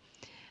of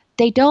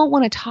they don't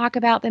want to talk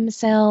about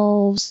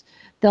themselves.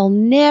 They'll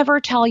never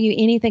tell you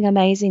anything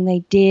amazing they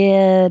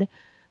did.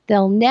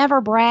 They'll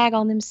never brag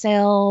on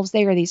themselves.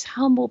 They are these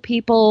humble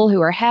people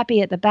who are happy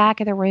at the back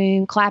of the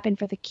room, clapping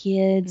for the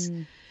kids.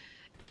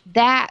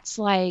 That's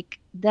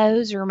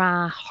those are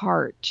my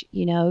heart,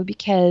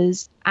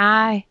 because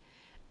I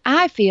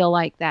feel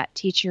like that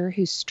teacher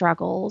who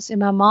struggles. And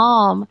my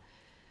mom,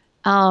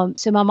 my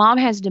mom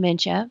has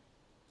dementia,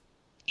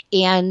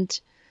 and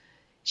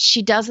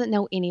she doesn't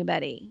know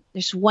anybody.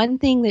 There's one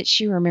thing that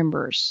she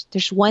remembers.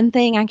 There's one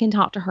thing I can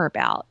talk to her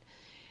about.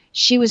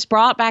 She was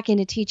brought back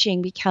into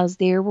teaching because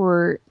there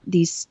were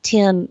these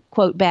 10,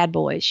 quote, bad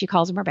boys. She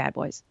calls them her bad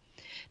boys.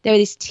 There were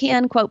these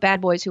 10, quote,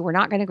 bad boys who were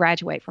not going to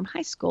graduate from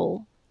high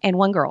school, and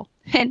one girl.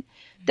 And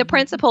the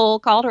principal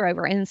called her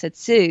over and said,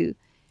 Sue,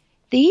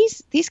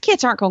 these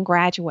kids aren't going to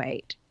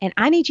graduate, and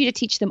I need you to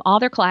teach them all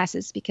their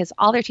classes because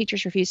all their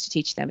teachers refuse to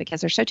teach them because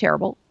they're so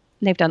terrible.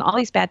 And they've done all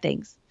these bad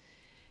things.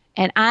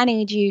 And I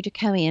need you to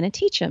come in and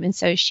teach them. And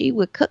so she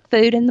would cook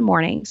food in the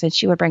mornings, and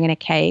she would bring in a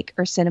cake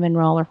or cinnamon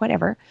roll or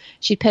whatever.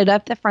 She'd put it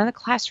up at the front of the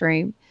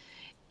classroom,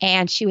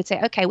 and she would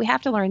say, okay, we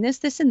have to learn this,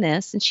 this, and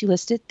this. And she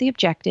listed the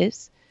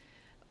objectives.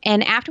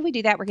 And after we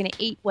do that, we're going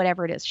to eat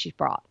whatever it is she's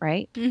brought,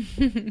 right?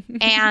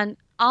 And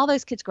all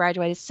those kids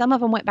graduated. Some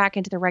of them went back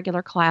into the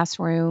regular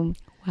classroom.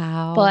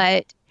 Wow.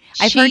 But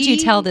I've heard you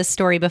tell this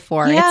story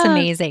before. Yeah, it's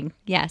amazing.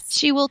 Yes.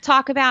 She will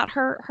talk about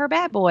her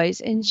bad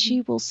boys, and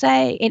she will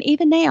say, and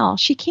even now,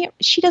 she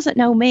doesn't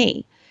know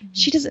me.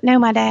 She doesn't know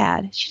my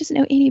dad. She doesn't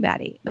know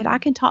anybody, but I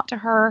can talk to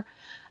her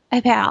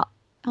about,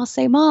 I'll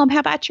say, Mom, how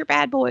about your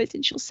bad boys?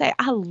 And she'll say,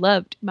 I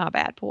loved my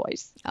bad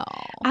boys. Oh.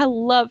 I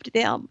loved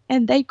them,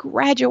 and they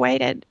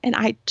graduated, and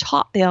I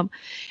taught them.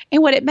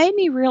 And what it made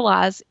me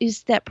realize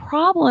is that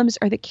problems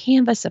are the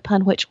canvas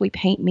upon which we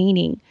paint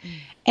meaning.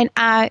 And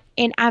I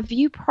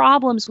view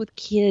problems with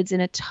kids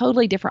in a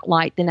totally different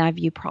light than I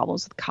view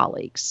problems with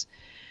colleagues.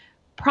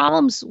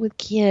 Problems with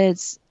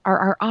kids are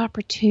our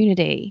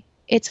opportunity.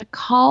 It's a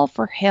call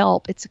for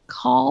help. It's a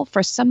call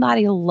for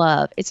somebody to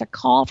love. It's a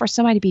call for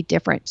somebody to be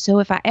different. So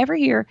if I ever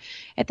hear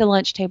at the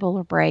lunch table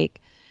or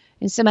break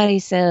and somebody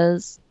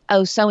says,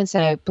 oh,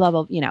 so-and-so, blah,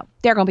 blah,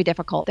 they're going to be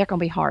difficult. They're going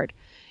to be hard.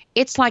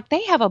 It's like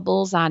they have a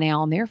bullseye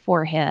now on their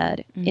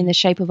forehead in the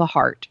shape of a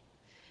heart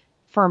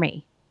for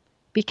me,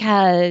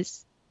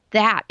 because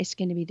that is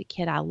going to be the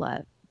kid I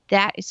love.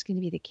 That is going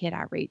to be the kid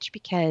I reach,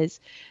 because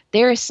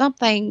there is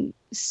something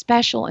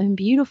special and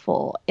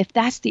beautiful. If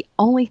that's the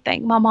only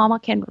thing my mama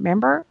can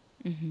remember,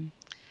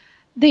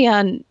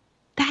 then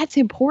that's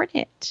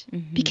important,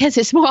 because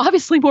it's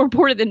obviously more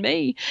important than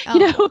me. Oh.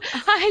 Not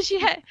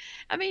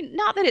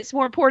that it's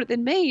more important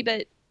than me,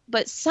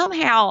 but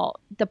somehow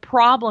the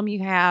problem you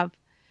have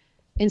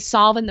in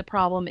solving the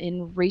problem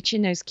in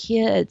reaching those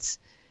kids,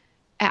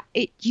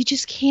 you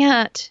just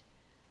can't.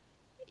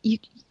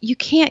 You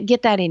can't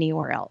get that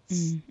anywhere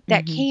else.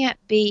 That can't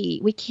be.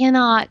 We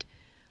cannot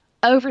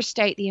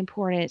overstate the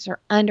importance or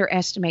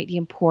underestimate the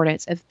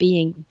importance of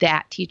being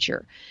that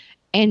teacher.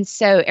 And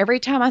so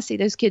every time I see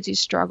those kids who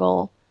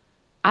struggle,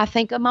 I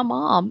think of my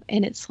mom,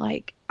 and it's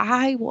like,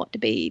 I want to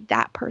be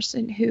that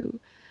person who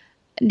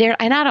there.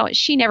 And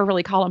she never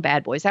really called them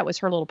bad boys. That was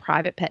her little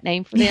private pet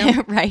name for them.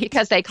 Yeah, right.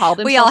 Because they called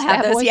themselves we all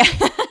have bad those. boys.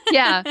 Yeah.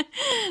 Yeah.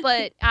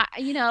 But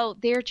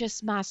they're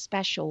just my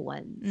special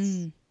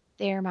ones.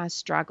 They're my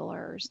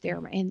strugglers.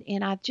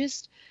 And I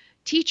just,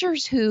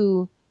 teachers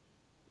who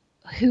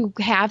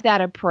have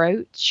that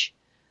approach,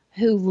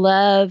 who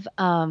love,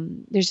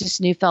 there's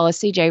this new fellow,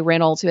 CJ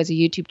Reynolds, who has a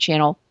YouTube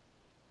channel.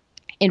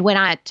 And when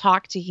I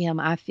talk to him,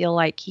 I feel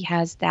like he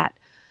has that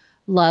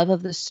love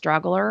of the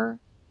struggler.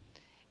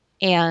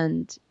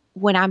 And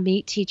when I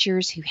meet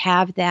teachers who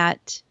have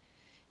that,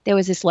 there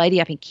was this lady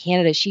up in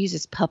Canada, she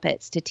uses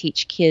puppets to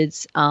teach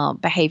kids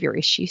behavior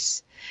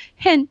issues.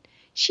 And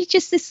she's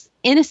just this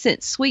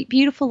innocent, sweet,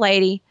 beautiful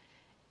lady,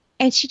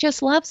 and she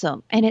just loves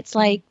them. And it's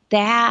like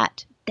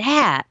that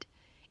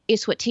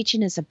is what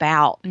teaching is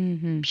about.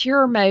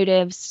 Pure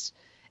motives.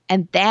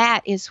 And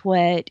that is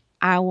what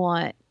I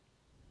want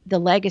the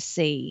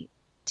legacy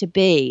to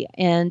be.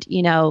 And,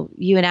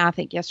 you and I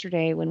think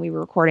yesterday when we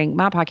were recording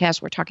my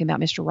podcast, we're talking about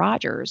Mr.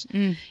 Rogers.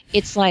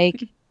 It's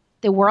like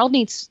the world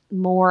needs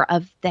more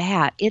of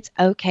that. It's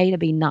okay to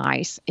be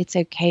nice. It's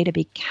okay to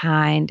be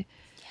kind.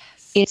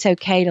 Yes. It's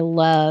okay to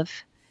love.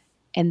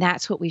 And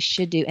that's what we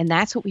should do. And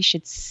that's what we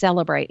should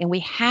celebrate. And we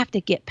have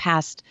to get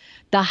past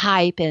the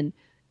hype. And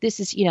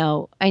this is,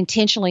 I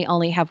intentionally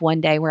only have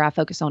one day where I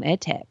focus on ed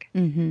tech.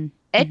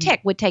 Ed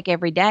tech would take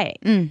every day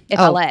if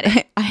I let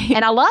it.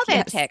 And I love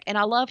ed tech and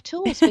I love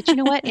tools. But you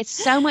know what? It's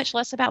so much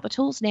less about the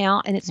tools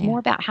now. And it's more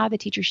about how the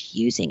teacher's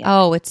using it.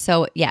 Oh, it's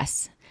so,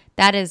 yes.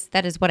 That is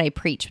what I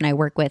preach when I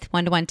work with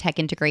one-to-one tech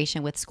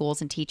integration with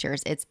schools and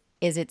teachers. It's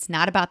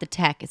not about the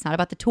tech. It's not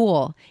about the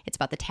tool. It's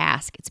about the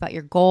task. It's about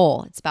your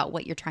goal. It's about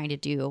what you're trying to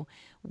do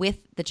with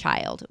the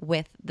child,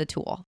 with the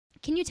tool.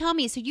 Can you tell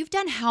me, so you've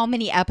done how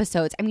many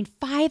episodes?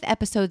 5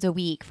 episodes a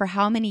week for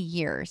how many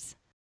years?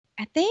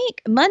 I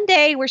think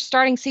Monday we're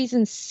starting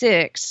season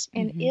 6,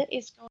 and it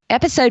is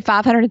episode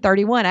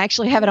 531. I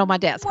actually have it on my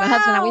desk. Wow. My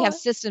husband and I, we have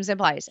systems in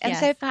place.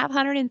 Yes. Episode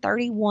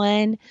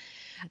 531.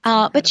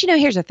 But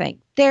here's the thing.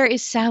 There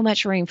is so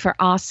much room for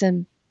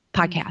awesome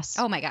podcasts.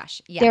 Oh my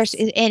gosh. Yes.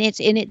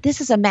 This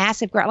is a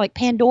massive growth. Like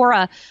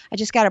Pandora, I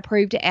just got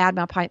approved to add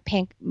my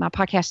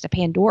podcast to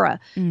Pandora.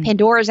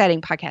 Pandora's adding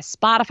podcasts.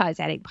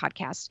 Spotify's adding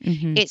podcasts.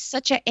 It's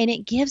and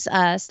it gives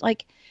us,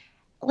 like,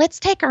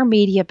 let's take our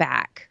media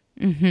back.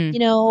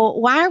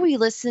 Why are we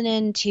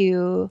listening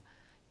to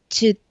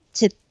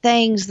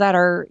things that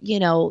are,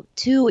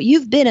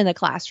 you've been in the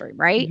classroom,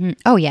 right?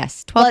 Oh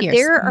yes. 12 years. But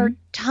there are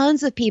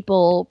tons of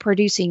people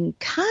producing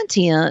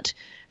content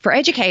for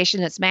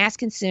education that's mass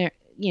consumed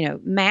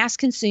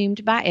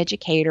by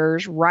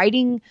educators,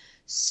 writing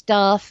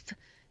stuff,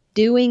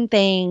 doing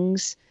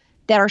things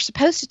that are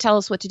supposed to tell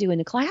us what to do in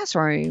the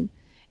classroom.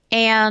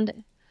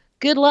 And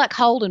good luck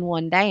holding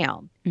one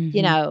down,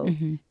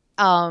 And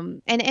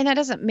that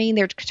doesn't mean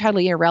they're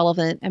totally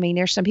irrelevant.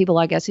 There's some people,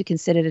 I guess, who can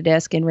sit at a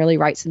desk and really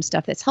write some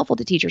stuff that's helpful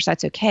to teachers.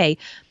 That's okay.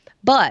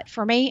 But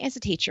for me as a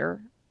teacher,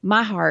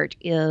 my heart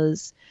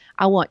is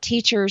I want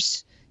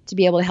teachers to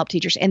be able to help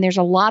teachers. And there's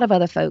a lot of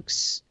other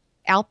folks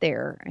out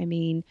there,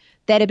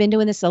 that have been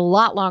doing this a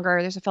lot longer.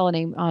 There's a fellow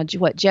named,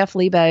 Jeff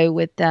Lebo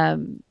with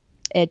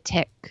Ed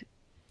Tech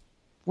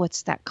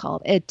what's that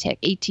called? EdTech,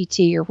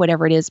 ETT, or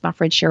whatever it is. My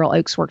friend Cheryl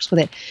Oakes works with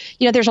it.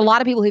 There's a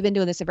lot of people who've been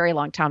doing this a very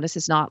long time. This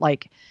is not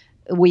like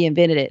we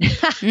invented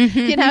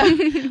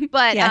it,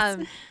 but,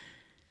 Yes.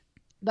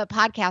 but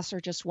podcasts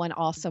are just one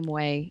awesome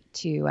way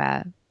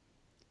to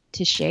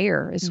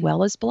share as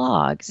well as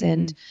blogs.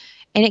 And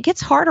it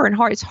gets harder and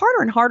harder. It's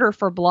harder and harder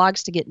for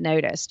blogs to get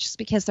noticed just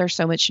because there's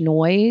so much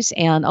noise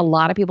and a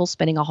lot of people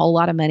spending a whole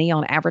lot of money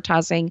on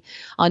advertising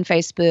on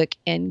Facebook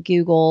and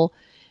Google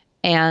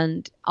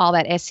and all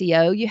that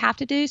SEO you have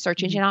to do,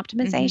 search engine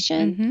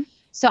optimization.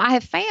 So I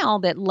have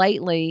found that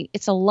lately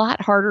it's a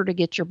lot harder to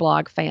get your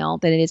blog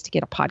found than it is to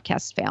get a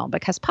podcast found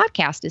because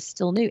podcast is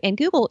still new. And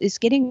Google is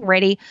getting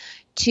ready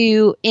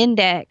to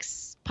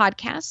index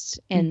podcasts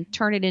and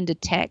turn it into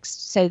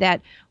text so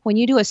that when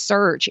you do a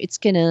search, it's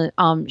going to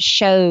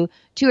show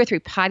 2 or 3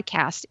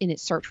 podcasts in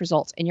its search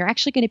results. And you're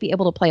actually going to be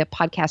able to play a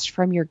podcast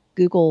from your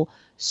Google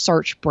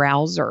search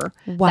browser.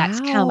 Wow. That's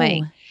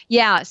coming.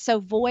 Yeah, so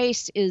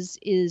voice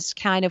is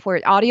kind of where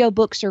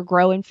audiobooks are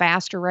growing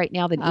faster right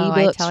now than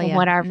ebooks from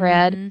what I've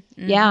read.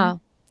 Yeah.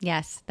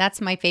 Yes, that's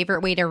my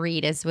favorite way to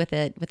read is with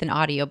an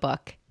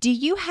audiobook. Do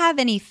you have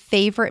any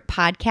favorite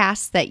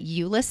podcasts that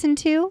you listen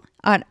to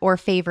or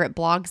favorite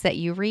blogs that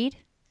you read?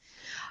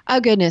 Oh,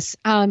 goodness.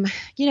 I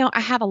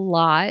have a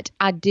lot.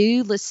 I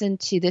do listen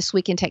to This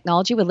Week in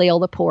Technology with Leo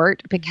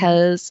Laporte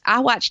because I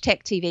watched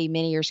Tech TV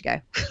many years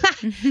ago.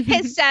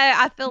 And so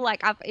I feel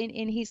like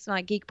and he's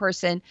my geek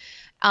person.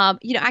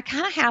 I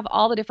kind of have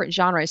all the different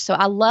genres. So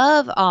I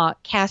love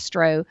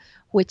Castro,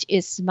 which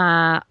is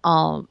my,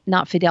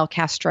 not Fidel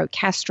Castro,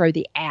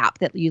 the app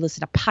that you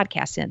listen to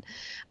podcasts in,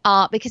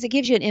 because it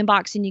gives you an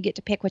inbox and you get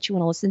to pick what you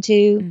want to listen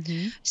to.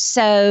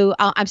 So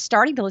I'm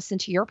starting to listen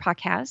to your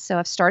podcast. So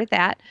I've started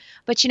that.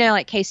 But,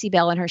 like Casey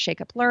Bell and her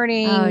Shake Up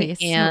Learning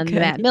and the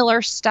Matt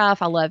Miller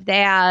stuff. I love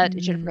that.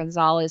 Jennifer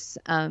Gonzalez,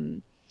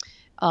 Angela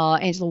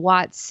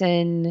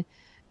Watson,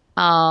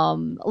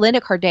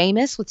 Linda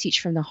Cardamus with Teach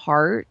from the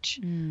Heart.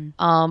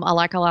 I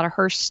like a lot of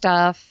her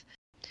stuff.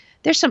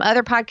 There's some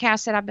other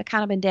podcasts that I've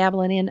kind of been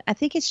dabbling in. I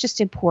think it's just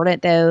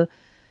important, though,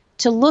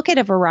 to look at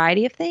a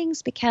variety of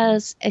things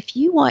because if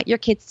you want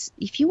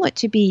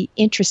to be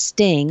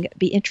interesting,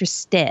 be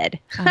interested.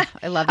 Oh,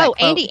 I love that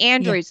quote. Andy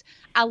Andrews. Yeah.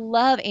 I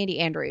love Andy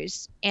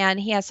Andrews. And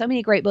he has so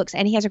many great books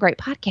and he has a great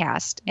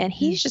podcast. And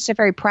he's just a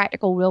very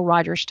practical, Will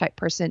Rogers type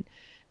person.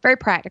 Very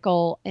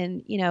practical.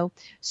 And,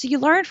 so you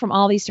learn from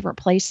all these different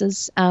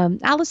places.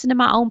 I listen to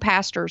my own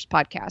pastor's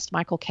podcast,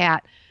 Michael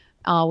Catt,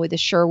 with the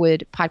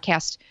Sherwood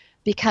podcast,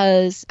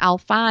 because I'll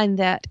find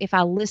that if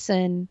I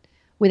listen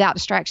without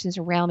distractions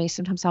around me,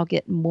 sometimes I'll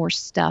get more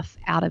stuff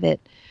out of it.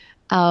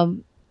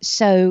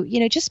 So,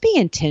 just be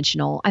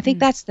intentional. I think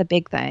that's the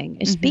big thing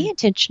is be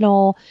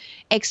intentional,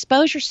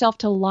 expose yourself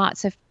to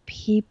lots of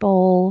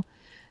people.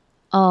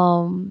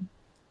 I'm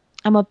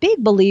a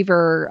big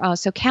believer.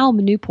 So Cal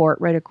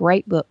Newport wrote a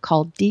great book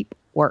called Deep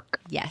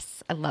Work.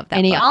 Yes, I love that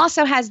And book. he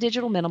also has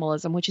Digital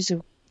Minimalism, which is a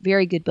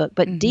very good book.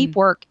 But Deep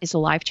Work is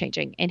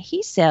life-changing. And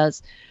he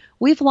says,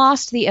 we've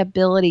lost the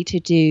ability to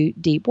do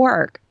deep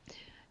work.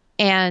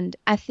 And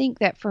I think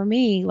that for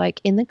me,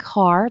 like in the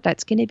car,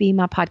 that's going to be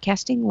my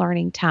podcasting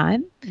learning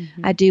time.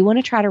 I do want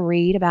to try to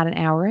read about an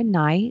hour a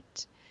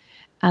night.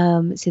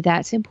 So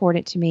that's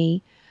important to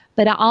me.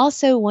 But I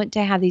also want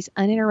to have these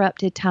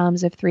uninterrupted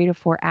times of 3 to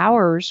 4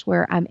 hours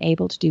where I'm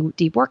able to do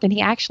deep work. And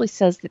he actually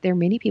says that there are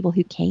many people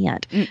who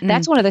can't.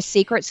 That's one of the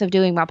secrets of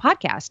doing my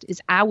podcast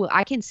is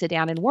I can sit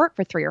down and work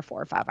for 3 or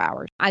 4 or 5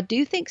 hours. I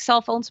do think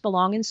cell phones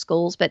belong in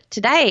schools, but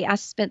today I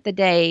spent the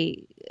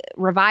day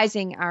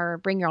revising our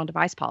bring your own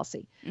device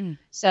policy.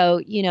 So,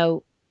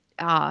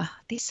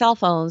 these cell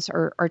phones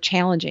are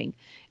challenging.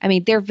 I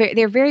mean, they're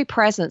very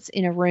present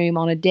in a room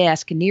on a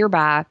desk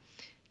nearby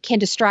can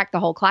distract the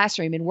whole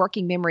classroom and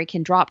working memory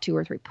can drop 2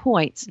 or 3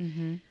 points.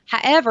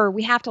 However,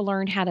 we have to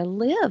learn how to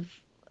live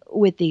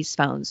with these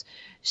phones.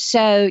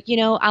 So,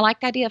 I like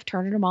the idea of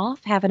turning them off,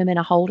 having them in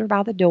a holder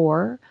by the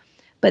door.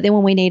 But then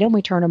when we need them,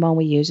 we turn them on,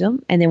 we use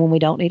them. And then when we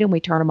don't need them, we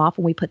turn them off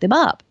and we put them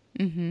up.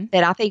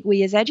 That I think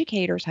we as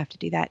educators have to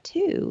do that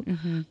too.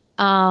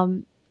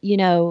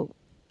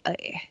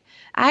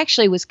 I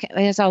actually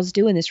as I was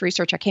doing this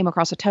research, I came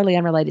across a totally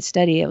unrelated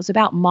study. It was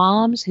about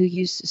moms who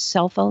use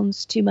cell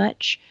phones too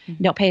much,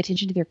 don't pay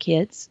attention to their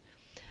kids.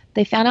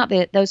 They found out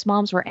that those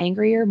moms were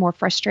angrier, more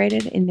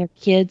frustrated, and their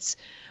kids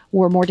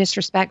were more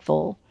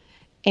disrespectful.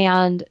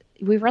 And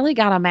we've really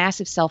got a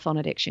massive cell phone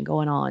addiction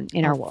going on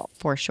in our world.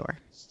 For sure.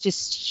 It's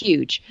just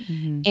huge.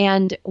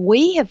 And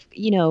we have,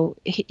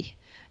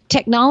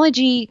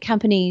 technology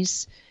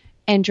companies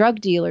and drug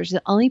dealers,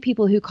 the only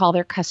people who call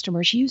their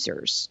customers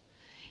users.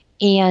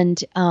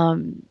 And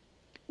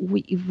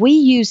we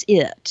use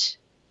it.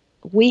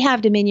 We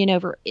have dominion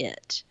over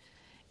it.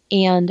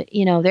 And,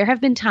 there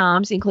have been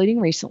times, including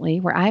recently,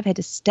 where I've had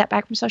to step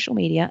back from social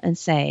media and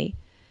say,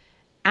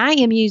 I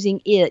am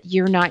using it.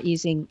 You're not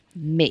using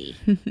me.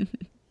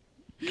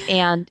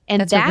 and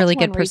that's a really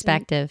good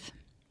perspective.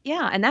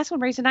 Yeah. And that's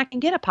one reason I can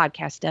get a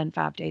podcast done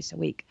 5 days a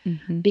week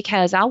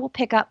because I will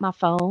pick up my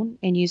phone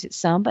and use it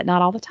some, but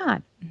not all the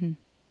time.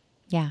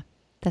 Yeah.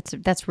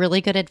 That's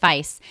really good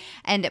advice.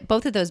 And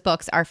both of those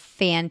books are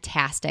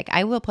fantastic.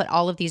 I will put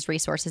all of these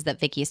resources that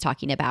Vicki is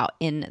talking about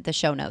in the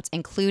show notes,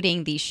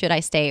 including the Should I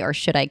Stay or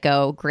Should I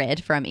Go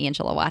grid from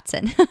Angela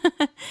Watson.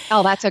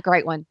 Oh, that's a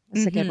great one.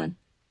 That's a good one.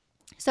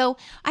 So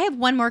I have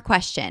one more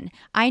question.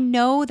 I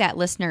know that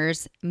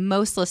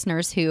most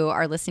listeners who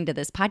are listening to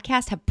this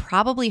podcast have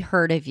probably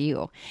heard of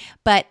you,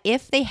 but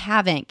if they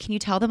haven't, can you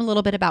tell them a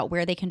little bit about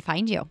where they can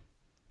find you?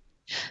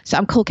 So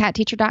I'm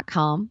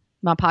coolcatteacher.com.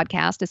 My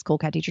podcast is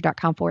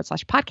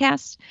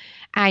coolcatteacher.com/podcast.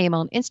 I am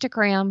on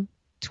Instagram,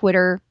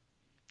 Twitter,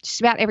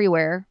 just about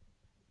everywhere.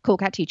 Cool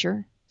Cat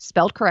Teacher,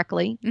 spelled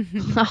correctly,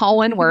 all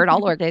one word,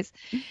 all lowercase.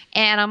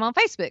 And I'm on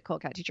Facebook, Cool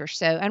Cat Teacher.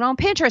 So I'm on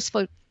Pinterest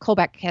for Cool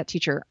Cat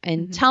Teacher.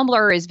 And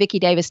Tumblr is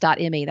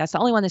vickydavis.me. That's the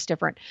only one that's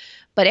different.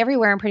 But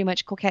everywhere I'm pretty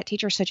much Cool Cat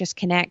Teacher. So just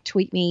connect,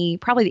 tweet me.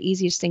 Probably the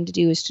easiest thing to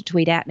do is to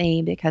tweet at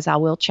me because I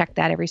will check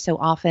that every so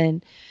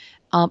often.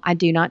 I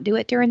do not do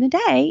it during the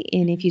day.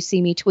 And if you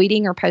see me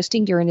tweeting or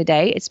posting during the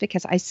day, it's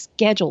because I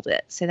scheduled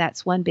it. So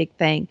that's one big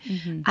thing.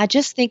 I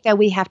just think that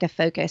we have to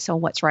focus on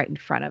what's right in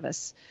front of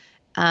us.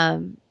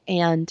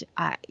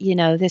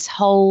 This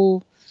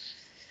whole,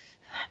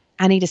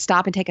 I need to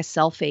stop and take a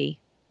selfie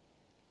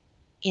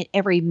in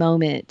every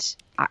moment.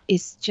 I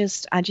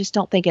just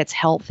don't think it's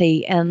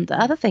healthy. And the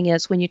other thing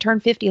is when you turn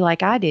 50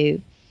 like I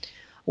do,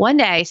 one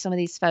day some of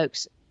these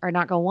folks are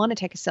not going to want to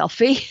take a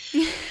selfie.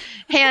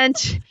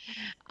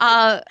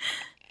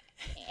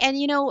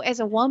 As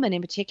a woman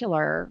in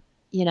particular,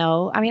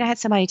 I had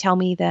somebody tell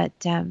me that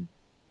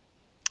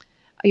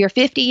you're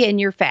 50 and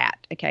you're fat.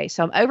 Okay,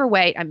 so I'm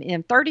overweight.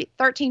 I'm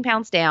 13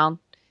 pounds down.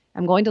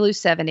 I'm going to lose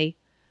 70.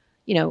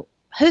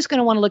 Who's going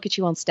to want to look at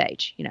you on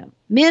stage?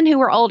 Men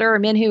who are older or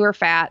men who are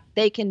fat,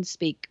 they can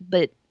speak,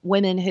 but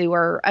women who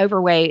are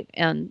overweight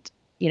and,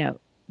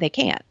 they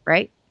can't,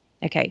 right?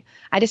 Okay,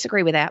 I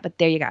disagree with that, but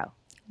there you go.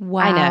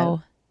 Wow. I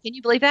know. Can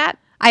you believe that?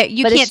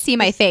 You can't see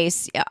my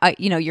face.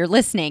 You're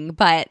listening,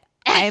 but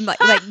I'm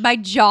like my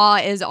jaw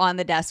is on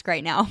the desk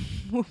right now.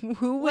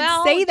 Who would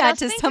say that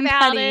to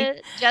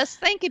somebody? Just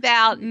think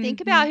about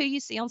who you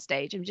see on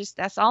stage.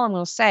 That's all I'm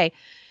going to say.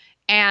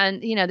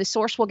 And the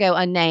source will go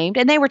unnamed.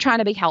 And they were trying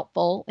to be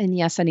helpful. And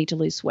yes, I need to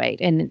lose weight,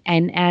 and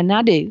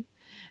I do.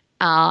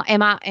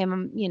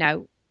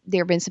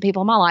 There have been some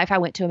people in my life I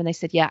went to them and they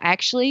said, "Yeah,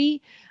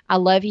 actually, I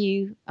love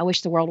you. I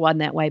wish the world wasn't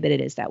that way, but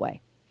it is that way."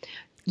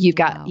 You've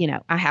got,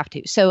 I have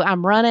to. So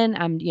I'm running,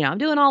 I'm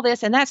doing all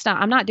this, and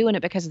I'm not doing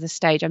it because of the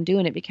stage. I'm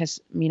doing it because,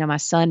 my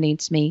son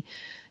needs me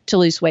to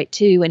lose weight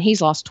too. And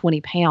he's lost 20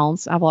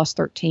 pounds. I've lost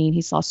 13.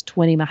 He's lost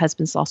 20. My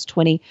husband's lost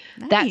 20.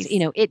 Nice. That's,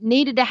 it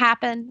needed to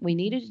happen. We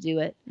needed to do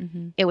it.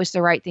 It was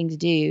the right thing to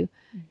do.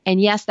 And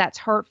yes, that's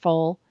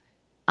hurtful.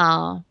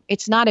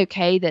 It's not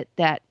okay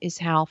that is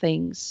how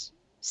things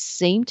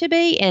seem to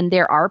be. And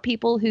there are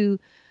people who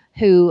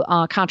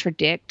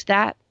contradict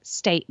that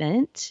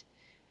statement.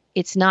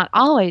 It's not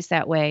always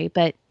that way,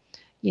 but,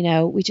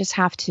 we just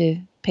have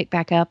to pick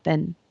back up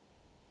and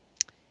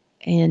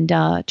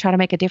try to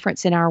make a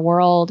difference in our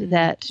world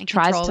that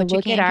tries to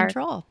look at our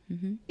control.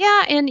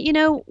 Yeah. And,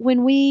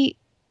 when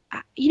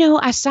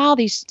I saw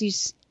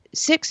these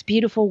 6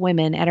 beautiful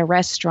women at a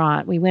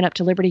restaurant. We went up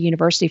to Liberty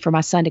University for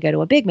my son to go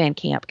to a big man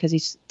camp because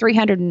he's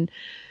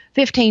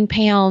 315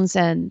 pounds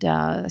and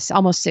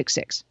almost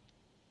 6'6".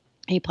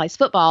 He plays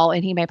football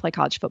and he may play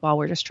college football.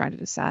 We're just trying to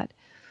decide.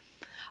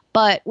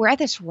 But we're at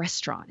this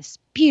restaurant, this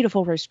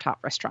beautiful rooftop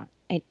restaurant,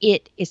 and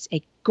it is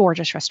a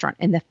gorgeous restaurant,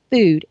 and the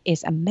food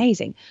is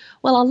amazing.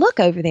 Well, I look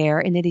over there,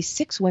 and there are these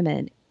 6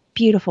 women,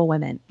 beautiful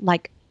women,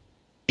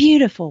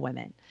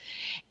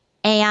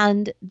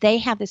 and they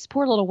have this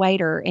poor little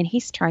waiter, and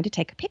he's trying to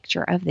take a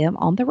picture of them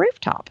on the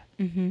rooftop.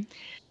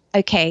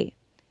 Okay,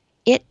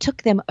 it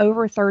took them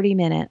over 30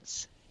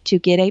 minutes to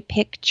get a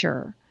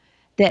picture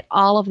that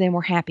all of them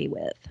were happy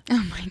with.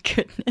 Oh, my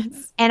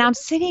goodness. And I'm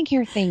sitting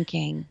here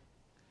thinking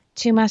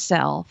to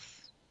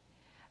myself,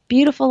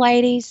 beautiful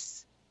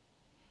ladies,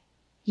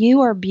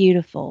 you are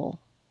beautiful.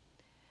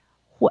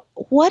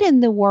 What in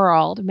the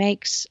world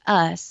makes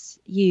us,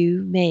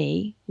 you,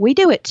 me, we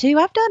do it too.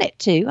 I've done it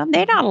too.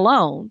 They're not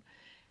alone.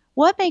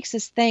 What makes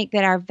us think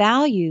that our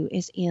value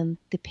is in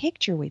the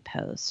picture we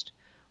post?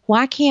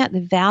 Why can't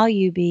the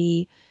value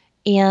be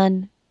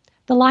in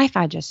the life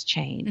I just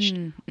changed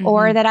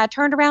or that I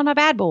turned around my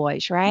bad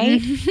boys,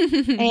 right?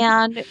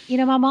 And,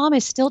 my mom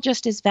is still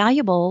just as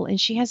valuable and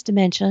she has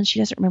dementia and she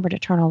doesn't remember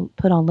to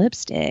put on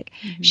lipstick.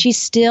 She's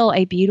still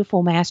a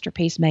beautiful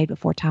masterpiece made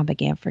before time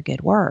began for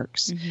good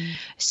works.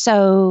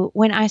 So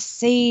when I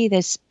see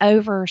this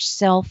over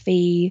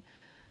selfie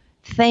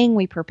thing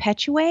we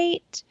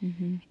perpetuate,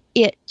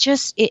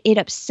 it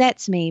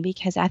upsets me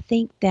because I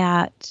think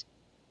that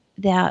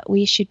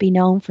we should be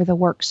known for the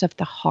works of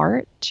the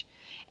heart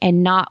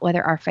and not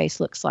whether our face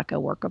looks like a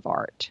work of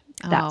art.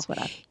 That's what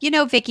I...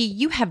 Vicki,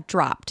 you have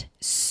dropped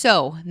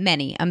so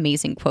many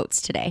amazing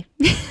quotes today.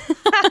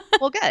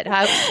 Well, good.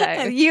 I hope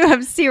so. You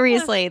have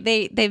seriously.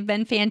 They've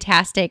been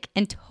fantastic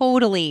and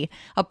totally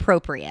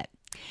appropriate.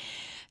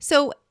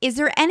 So is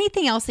there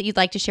anything else that you'd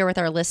like to share with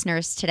our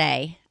listeners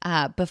today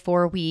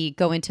before we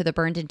go into the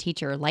Burned In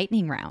Teacher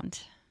lightning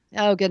round?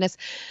 Oh, goodness.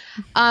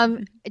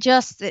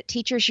 Just that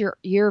teachers,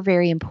 you're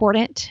very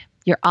important.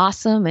 You're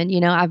awesome.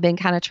 And, I've been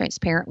kind of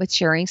transparent with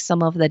sharing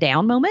some of the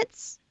down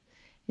moments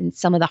and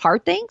some of the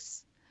hard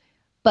things.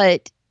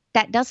 But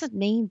that doesn't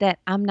mean that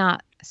I'm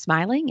not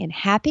smiling and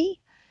happy.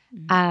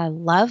 Mm-hmm. I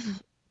love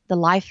the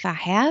life I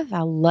have.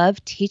 I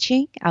love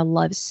teaching. I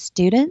love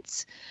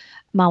students.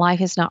 My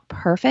life is not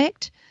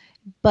perfect,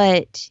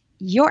 but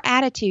your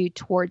attitude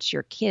towards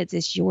your kids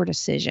is your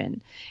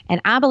decision.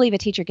 And I believe a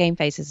teacher game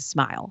face is a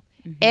smile.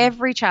 Mm-hmm.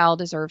 Every child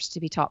deserves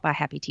to be taught by a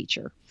happy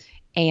teacher.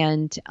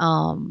 And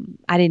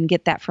I didn't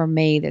get that from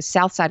me. The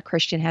Southside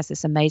Christian has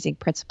this amazing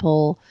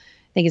principal.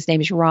 I think his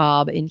name is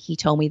Rob, and he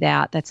told me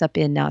that. That's up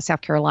in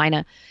South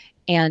Carolina.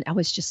 And I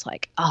was just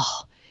like,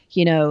 oh,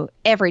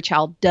 every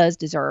child does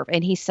deserve.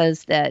 And he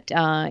says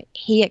that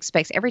he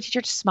expects every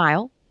teacher to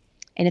smile.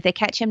 And if they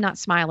catch him not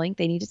smiling,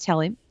 they need to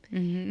tell him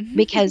mm-hmm.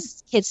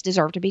 because kids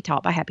deserve to be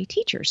taught by happy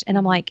teachers. And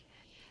I'm like,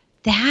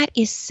 that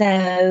is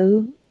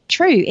so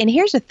true. And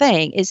here's the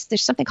thing is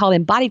there's something called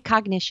embodied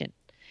cognition.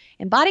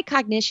 Embodied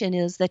cognition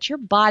is that your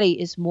body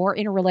is more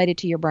interrelated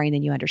to your brain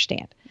than you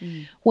understand.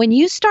 Mm. When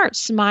you start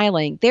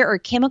smiling, there are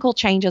chemical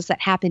changes that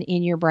happen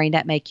in your brain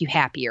that make you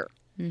happier.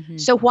 Mm-hmm.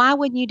 So why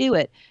wouldn't you do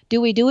it? Do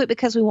we do it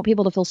because we want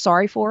people to feel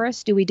sorry for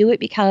us? Do we do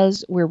it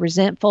because we're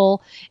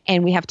resentful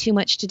and we have too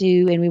much to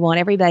do and we want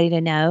everybody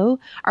to know?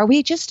 Are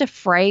we just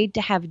afraid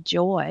to have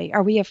joy?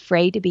 Are we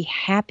afraid to be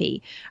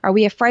happy? Are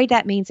we afraid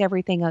that means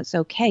everything is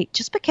okay?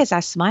 Just because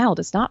I smile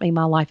does not mean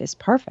my life is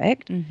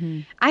perfect.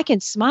 Mm-hmm. I can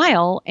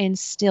smile and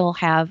still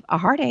have a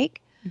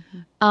heartache.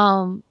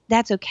 Mm-hmm.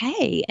 That's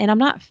okay. And I'm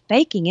not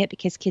faking it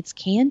because kids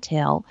can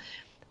tell.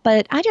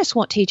 But I just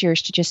want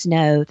teachers to just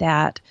know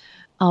that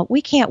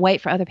we can't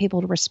wait for other people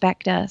to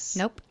respect us.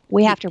 Nope.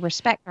 We have to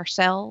respect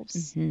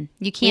ourselves. Mm-hmm.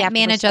 You can't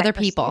manage other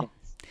people.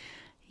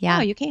 Yeah.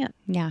 No, you can't.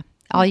 Yeah.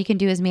 All you can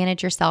do is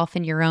manage yourself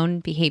and your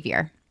own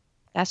behavior.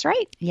 That's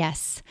right.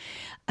 Yes.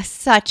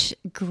 Such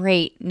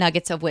great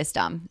nuggets of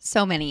wisdom.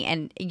 So many.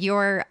 And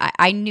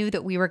I knew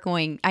you were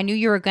going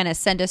to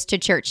send us to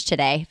church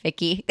today,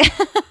 Vicki.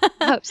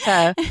 I hope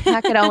so.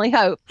 I could only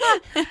hope.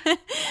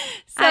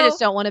 I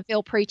just don't want to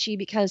feel preachy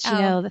because,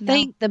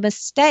 the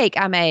mistake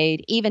I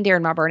made, even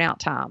during my burnout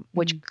time,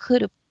 which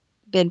could have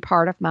been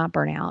part of my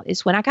burnout,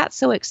 is when I got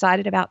so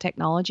excited about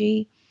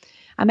technology.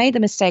 I made the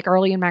mistake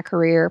early in my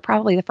career,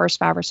 probably the first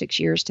 5 or 6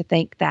 years, to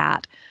think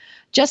that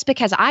just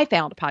because I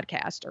found a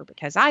podcast or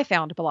because I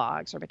found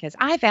blogs or because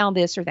I found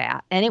this or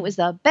that, and it was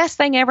the best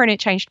thing ever and it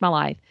changed my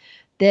life,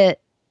 that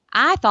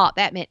I thought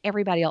that meant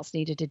everybody else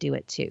needed to do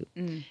it too.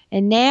 Mm.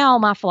 And now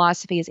my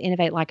philosophy is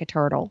innovate like a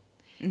turtle.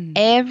 Mm.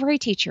 Every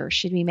teacher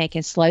should be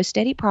making slow,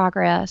 steady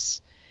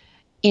progress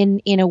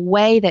in a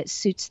way that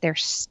suits their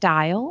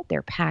style,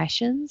 their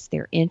passions,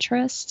 their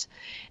interests.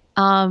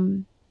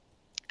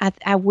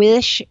 I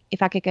wish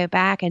if I could go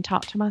back and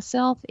talk to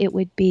myself, it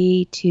would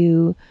be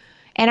to,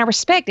 and I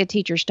respected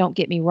teachers, don't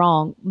get me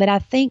wrong, but I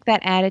think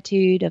that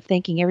attitude of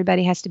thinking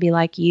everybody has to be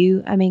like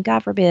you, I mean, God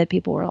forbid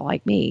people are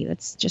like me.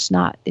 It's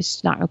not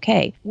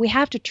okay. We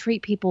have to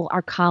treat people,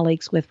 our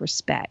colleagues, with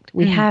respect.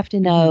 We have to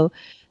know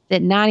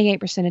that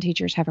 98% of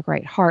teachers have a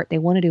great heart. They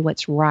want to do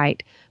what's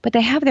right, but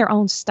they have their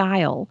own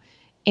style.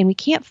 And we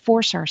can't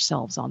force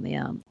ourselves on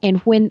them. And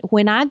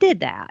when I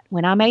did that,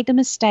 when I made the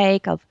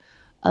mistake of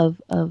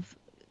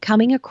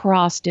coming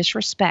across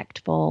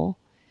disrespectful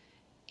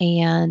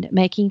and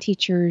making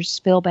teachers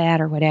feel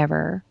bad or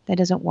whatever, that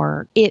doesn't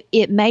work.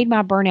 It made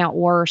my burnout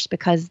worse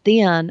because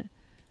then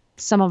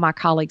some of my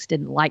colleagues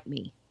didn't like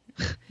me.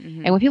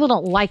 Mm-hmm. And when people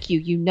don't like you,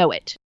 you know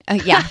it.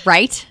 Yeah,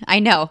 right. I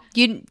know.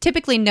 You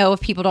typically know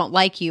if people don't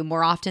like you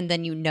more often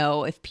than you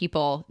know if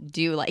people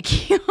do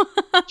like you.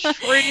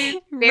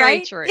 True.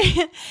 Very true.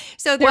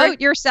 So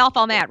quote yourself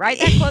on that. Write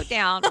that quote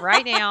down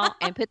right now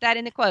and put that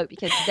in the quote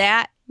because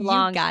that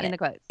belongs in the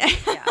quote.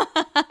 Yeah.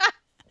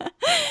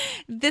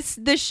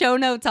 The show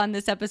notes on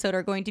this episode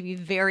are going to be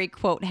very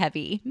quote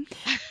heavy.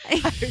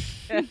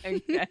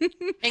 Okay.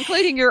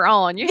 Including your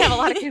own. You have a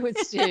lot of good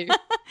ones too.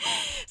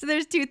 So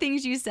there's 2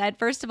 things you said.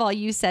 First of all,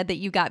 you said that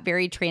you got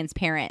very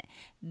transparent.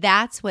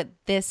 That's what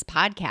this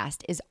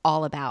podcast is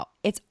all about.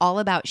 It's all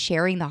about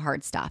sharing the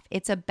hard stuff.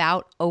 It's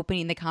about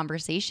opening the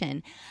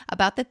conversation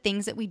about the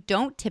things that we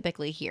don't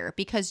typically hear,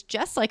 because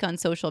just like on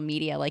social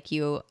media, like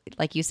you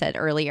said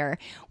earlier,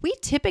 we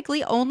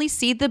typically only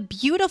see the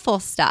beautiful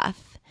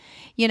stuff.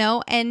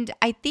 And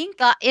I think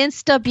the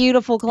Insta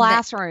beautiful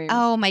classroom.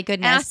 Oh my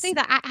goodness. And I see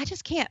that I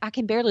just can't, I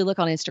can barely look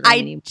on Instagram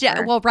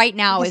anymore. Well, right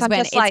now is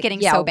when it's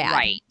getting so bad.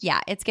 Right. Yeah,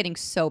 it's getting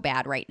so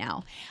bad right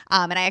now.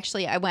 And I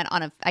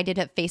did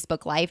a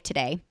Facebook Live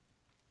today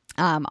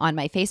on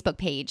my Facebook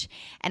page,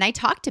 and I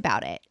talked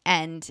about it.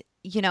 And,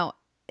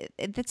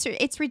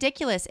 it's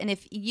ridiculous. And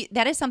if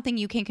that is something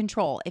you can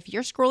control, if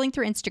you're scrolling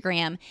through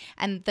Instagram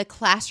and the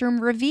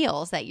classroom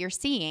reveals that you're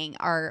seeing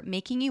are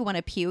making you want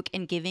to puke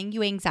and giving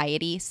you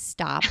anxiety,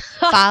 stop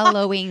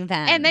following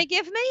them. And they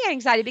give me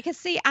anxiety because,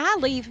 see, I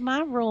leave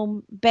my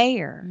room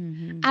bare.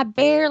 I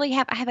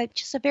have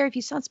just a very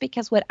few songs,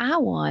 because what I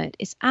want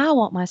is I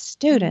want my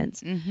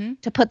students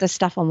to put the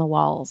stuff on the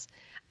walls.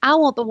 I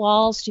want the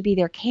walls to be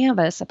their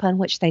canvas upon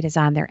which they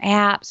design their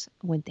apps,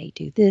 when they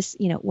do this,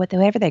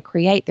 whatever they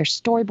create, their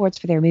storyboards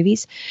for their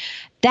movies.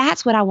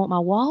 That's what I want my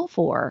wall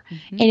for.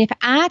 And if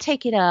I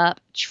take it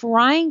up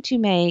trying to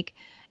make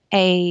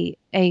a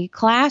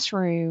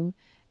classroom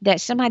that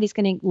somebody's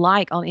going to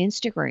like on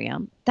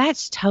Instagram,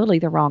 that's totally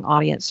the wrong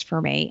audience for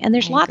me. And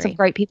there's lots of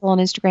great people on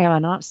Instagram.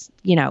 I'm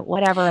not,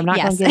 whatever. I'm not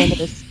going to get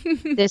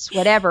into this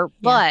whatever.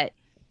 But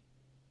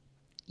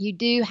you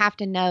do have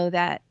to know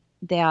that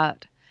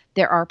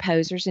there are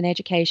posers in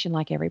education,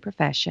 like every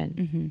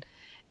profession.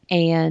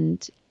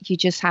 And you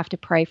just have to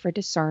pray for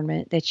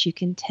discernment, that you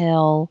can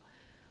tell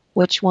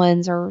which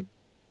ones are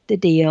the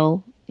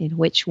deal and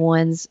which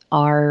ones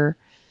are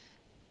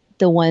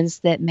the ones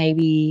that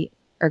maybe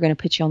are going to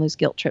put you on those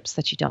guilt trips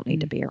that you don't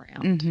need to be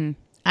around.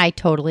 I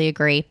totally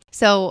agree.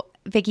 So,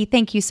 Vicki,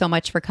 thank you so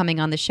much for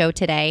coming on the show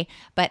today.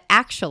 But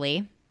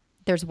actually,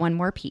 there's one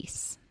more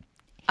piece.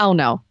 Oh,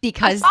 no.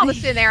 Because I saw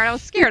this in there and I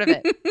was scared of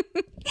it.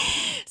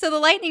 So the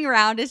lightning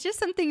round is just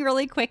something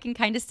really quick and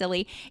kind of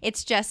silly.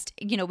 It's just,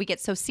 we get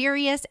so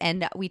serious,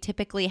 and we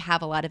typically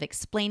have a lot of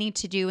explaining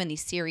to do and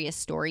these serious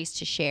stories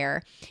to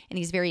share and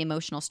these very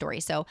emotional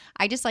stories. So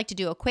I just like to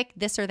do a quick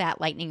this or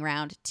that lightning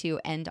round to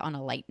end on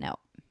a light note.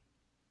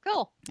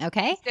 Cool.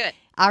 Okay. Let's do it.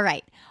 All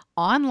right.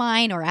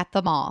 Online or at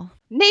the mall?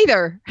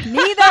 Neither.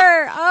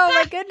 Oh,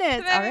 my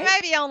goodness. All right.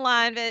 Maybe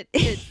online, but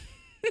it's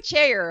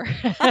chair.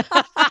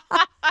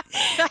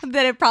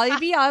 Then it'd probably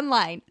be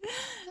online.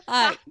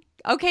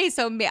 Okay,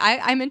 so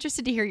I'm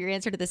interested to hear your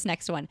answer to this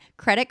next one.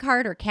 Credit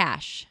card or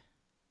cash?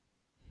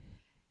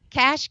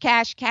 Cash.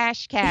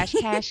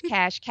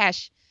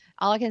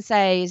 All I can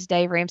say is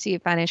Dave Ramsey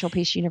of Financial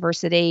Peace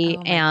University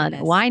and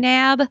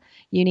YNAB.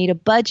 You need a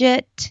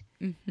budget.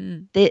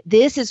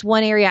 This is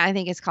one area I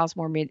think has caused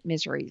more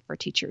misery for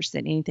teachers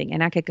than anything.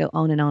 And I could go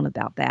on and on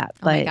about that.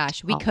 But, my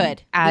gosh, we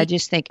could. I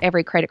just think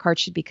every credit card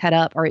should be cut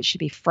up, or it should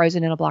be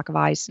frozen in a block of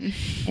ice,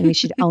 and we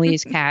should only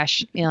use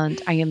cash. And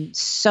I am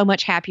so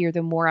much happier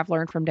the more I've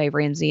learned from Dave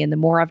Ramsey and the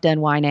more I've done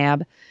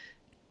YNAB,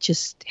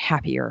 just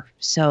happier.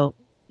 So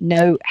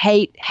no,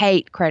 hate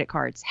credit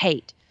cards,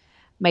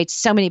 made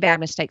so many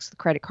bad mistakes with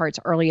credit cards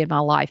early in my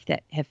life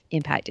that have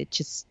impacted.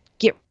 Just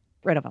get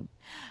rid of them.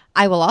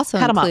 I will also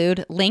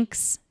include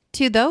links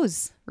to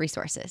those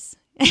resources.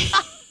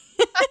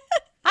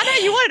 I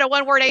know you wanted a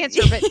one-word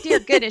answer, but dear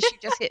goodness, you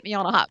just hit me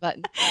on a hot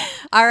button.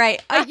 All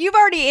right.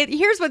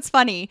 Here's what's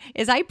funny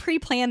is I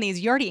pre-planned these.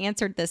 You already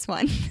answered this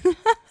one.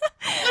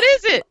 What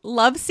is it?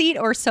 Love seat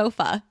or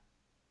sofa?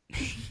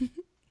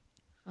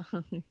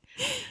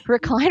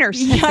 Recliners.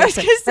 Yeah, I was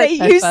going to say,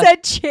 you said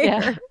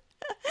chair.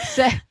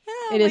 Yeah.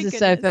 It is a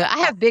sofa. I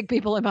have big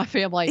people in my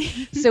family,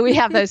 so we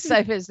have those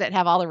sofas that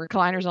have all the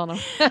recliners on them.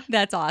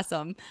 That's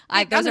awesome.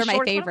 Those are my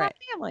favorite.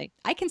 Family.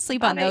 I can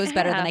sleep on those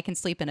better than I can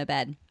sleep in a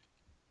bed.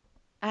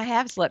 I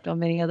have slept on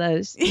many of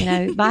those.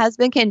 My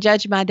husband can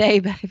judge my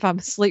day if I'm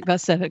asleep by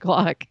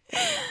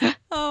 7:00.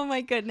 Oh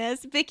my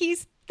goodness. Vicki,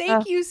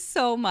 thank you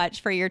so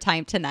much for your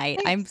time tonight.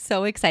 Thanks. I'm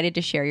so excited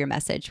to share your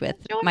message with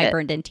my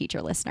Burned In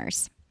Teacher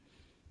listeners.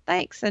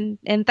 Thanks. And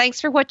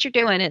thanks for what you're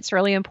doing. It's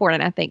really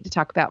important, I think, to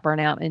talk about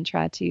burnout and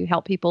try to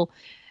help people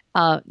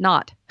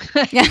not.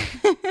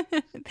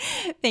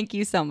 Thank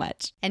you so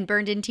much. And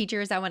Burned In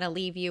Teachers, I want to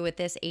leave you with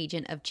this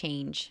agent of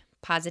change.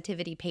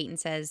 Positivity Peyton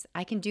says,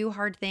 I can do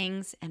hard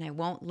things and I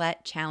won't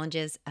let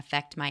challenges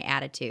affect my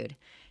attitude.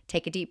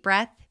 Take a deep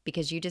breath,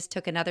 because you just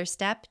took another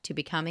step to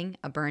becoming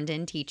a Burned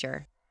In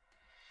Teacher.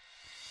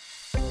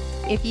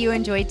 If you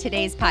enjoyed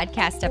today's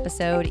podcast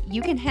episode,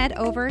 you can head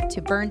over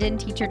to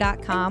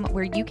burnedinteacher.com,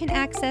 where you can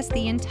access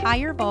the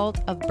entire vault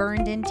of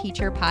Burned In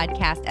Teacher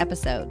podcast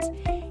episodes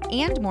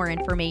and more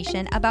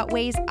information about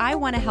ways I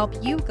want to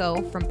help you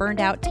go from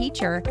burned out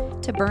teacher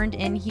to burned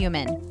in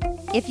human.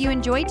 If you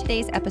enjoyed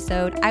today's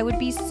episode, I would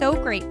be so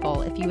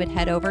grateful if you would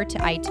head over to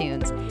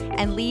iTunes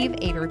and leave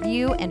a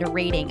review and a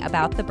rating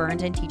about the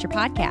Burned In Teacher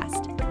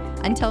podcast.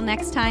 Until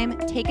next time,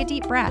 take a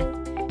deep breath,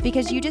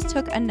 because you just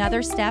took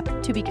another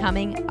step to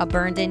becoming a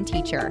Burned In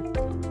Teacher.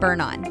 Burn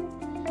on.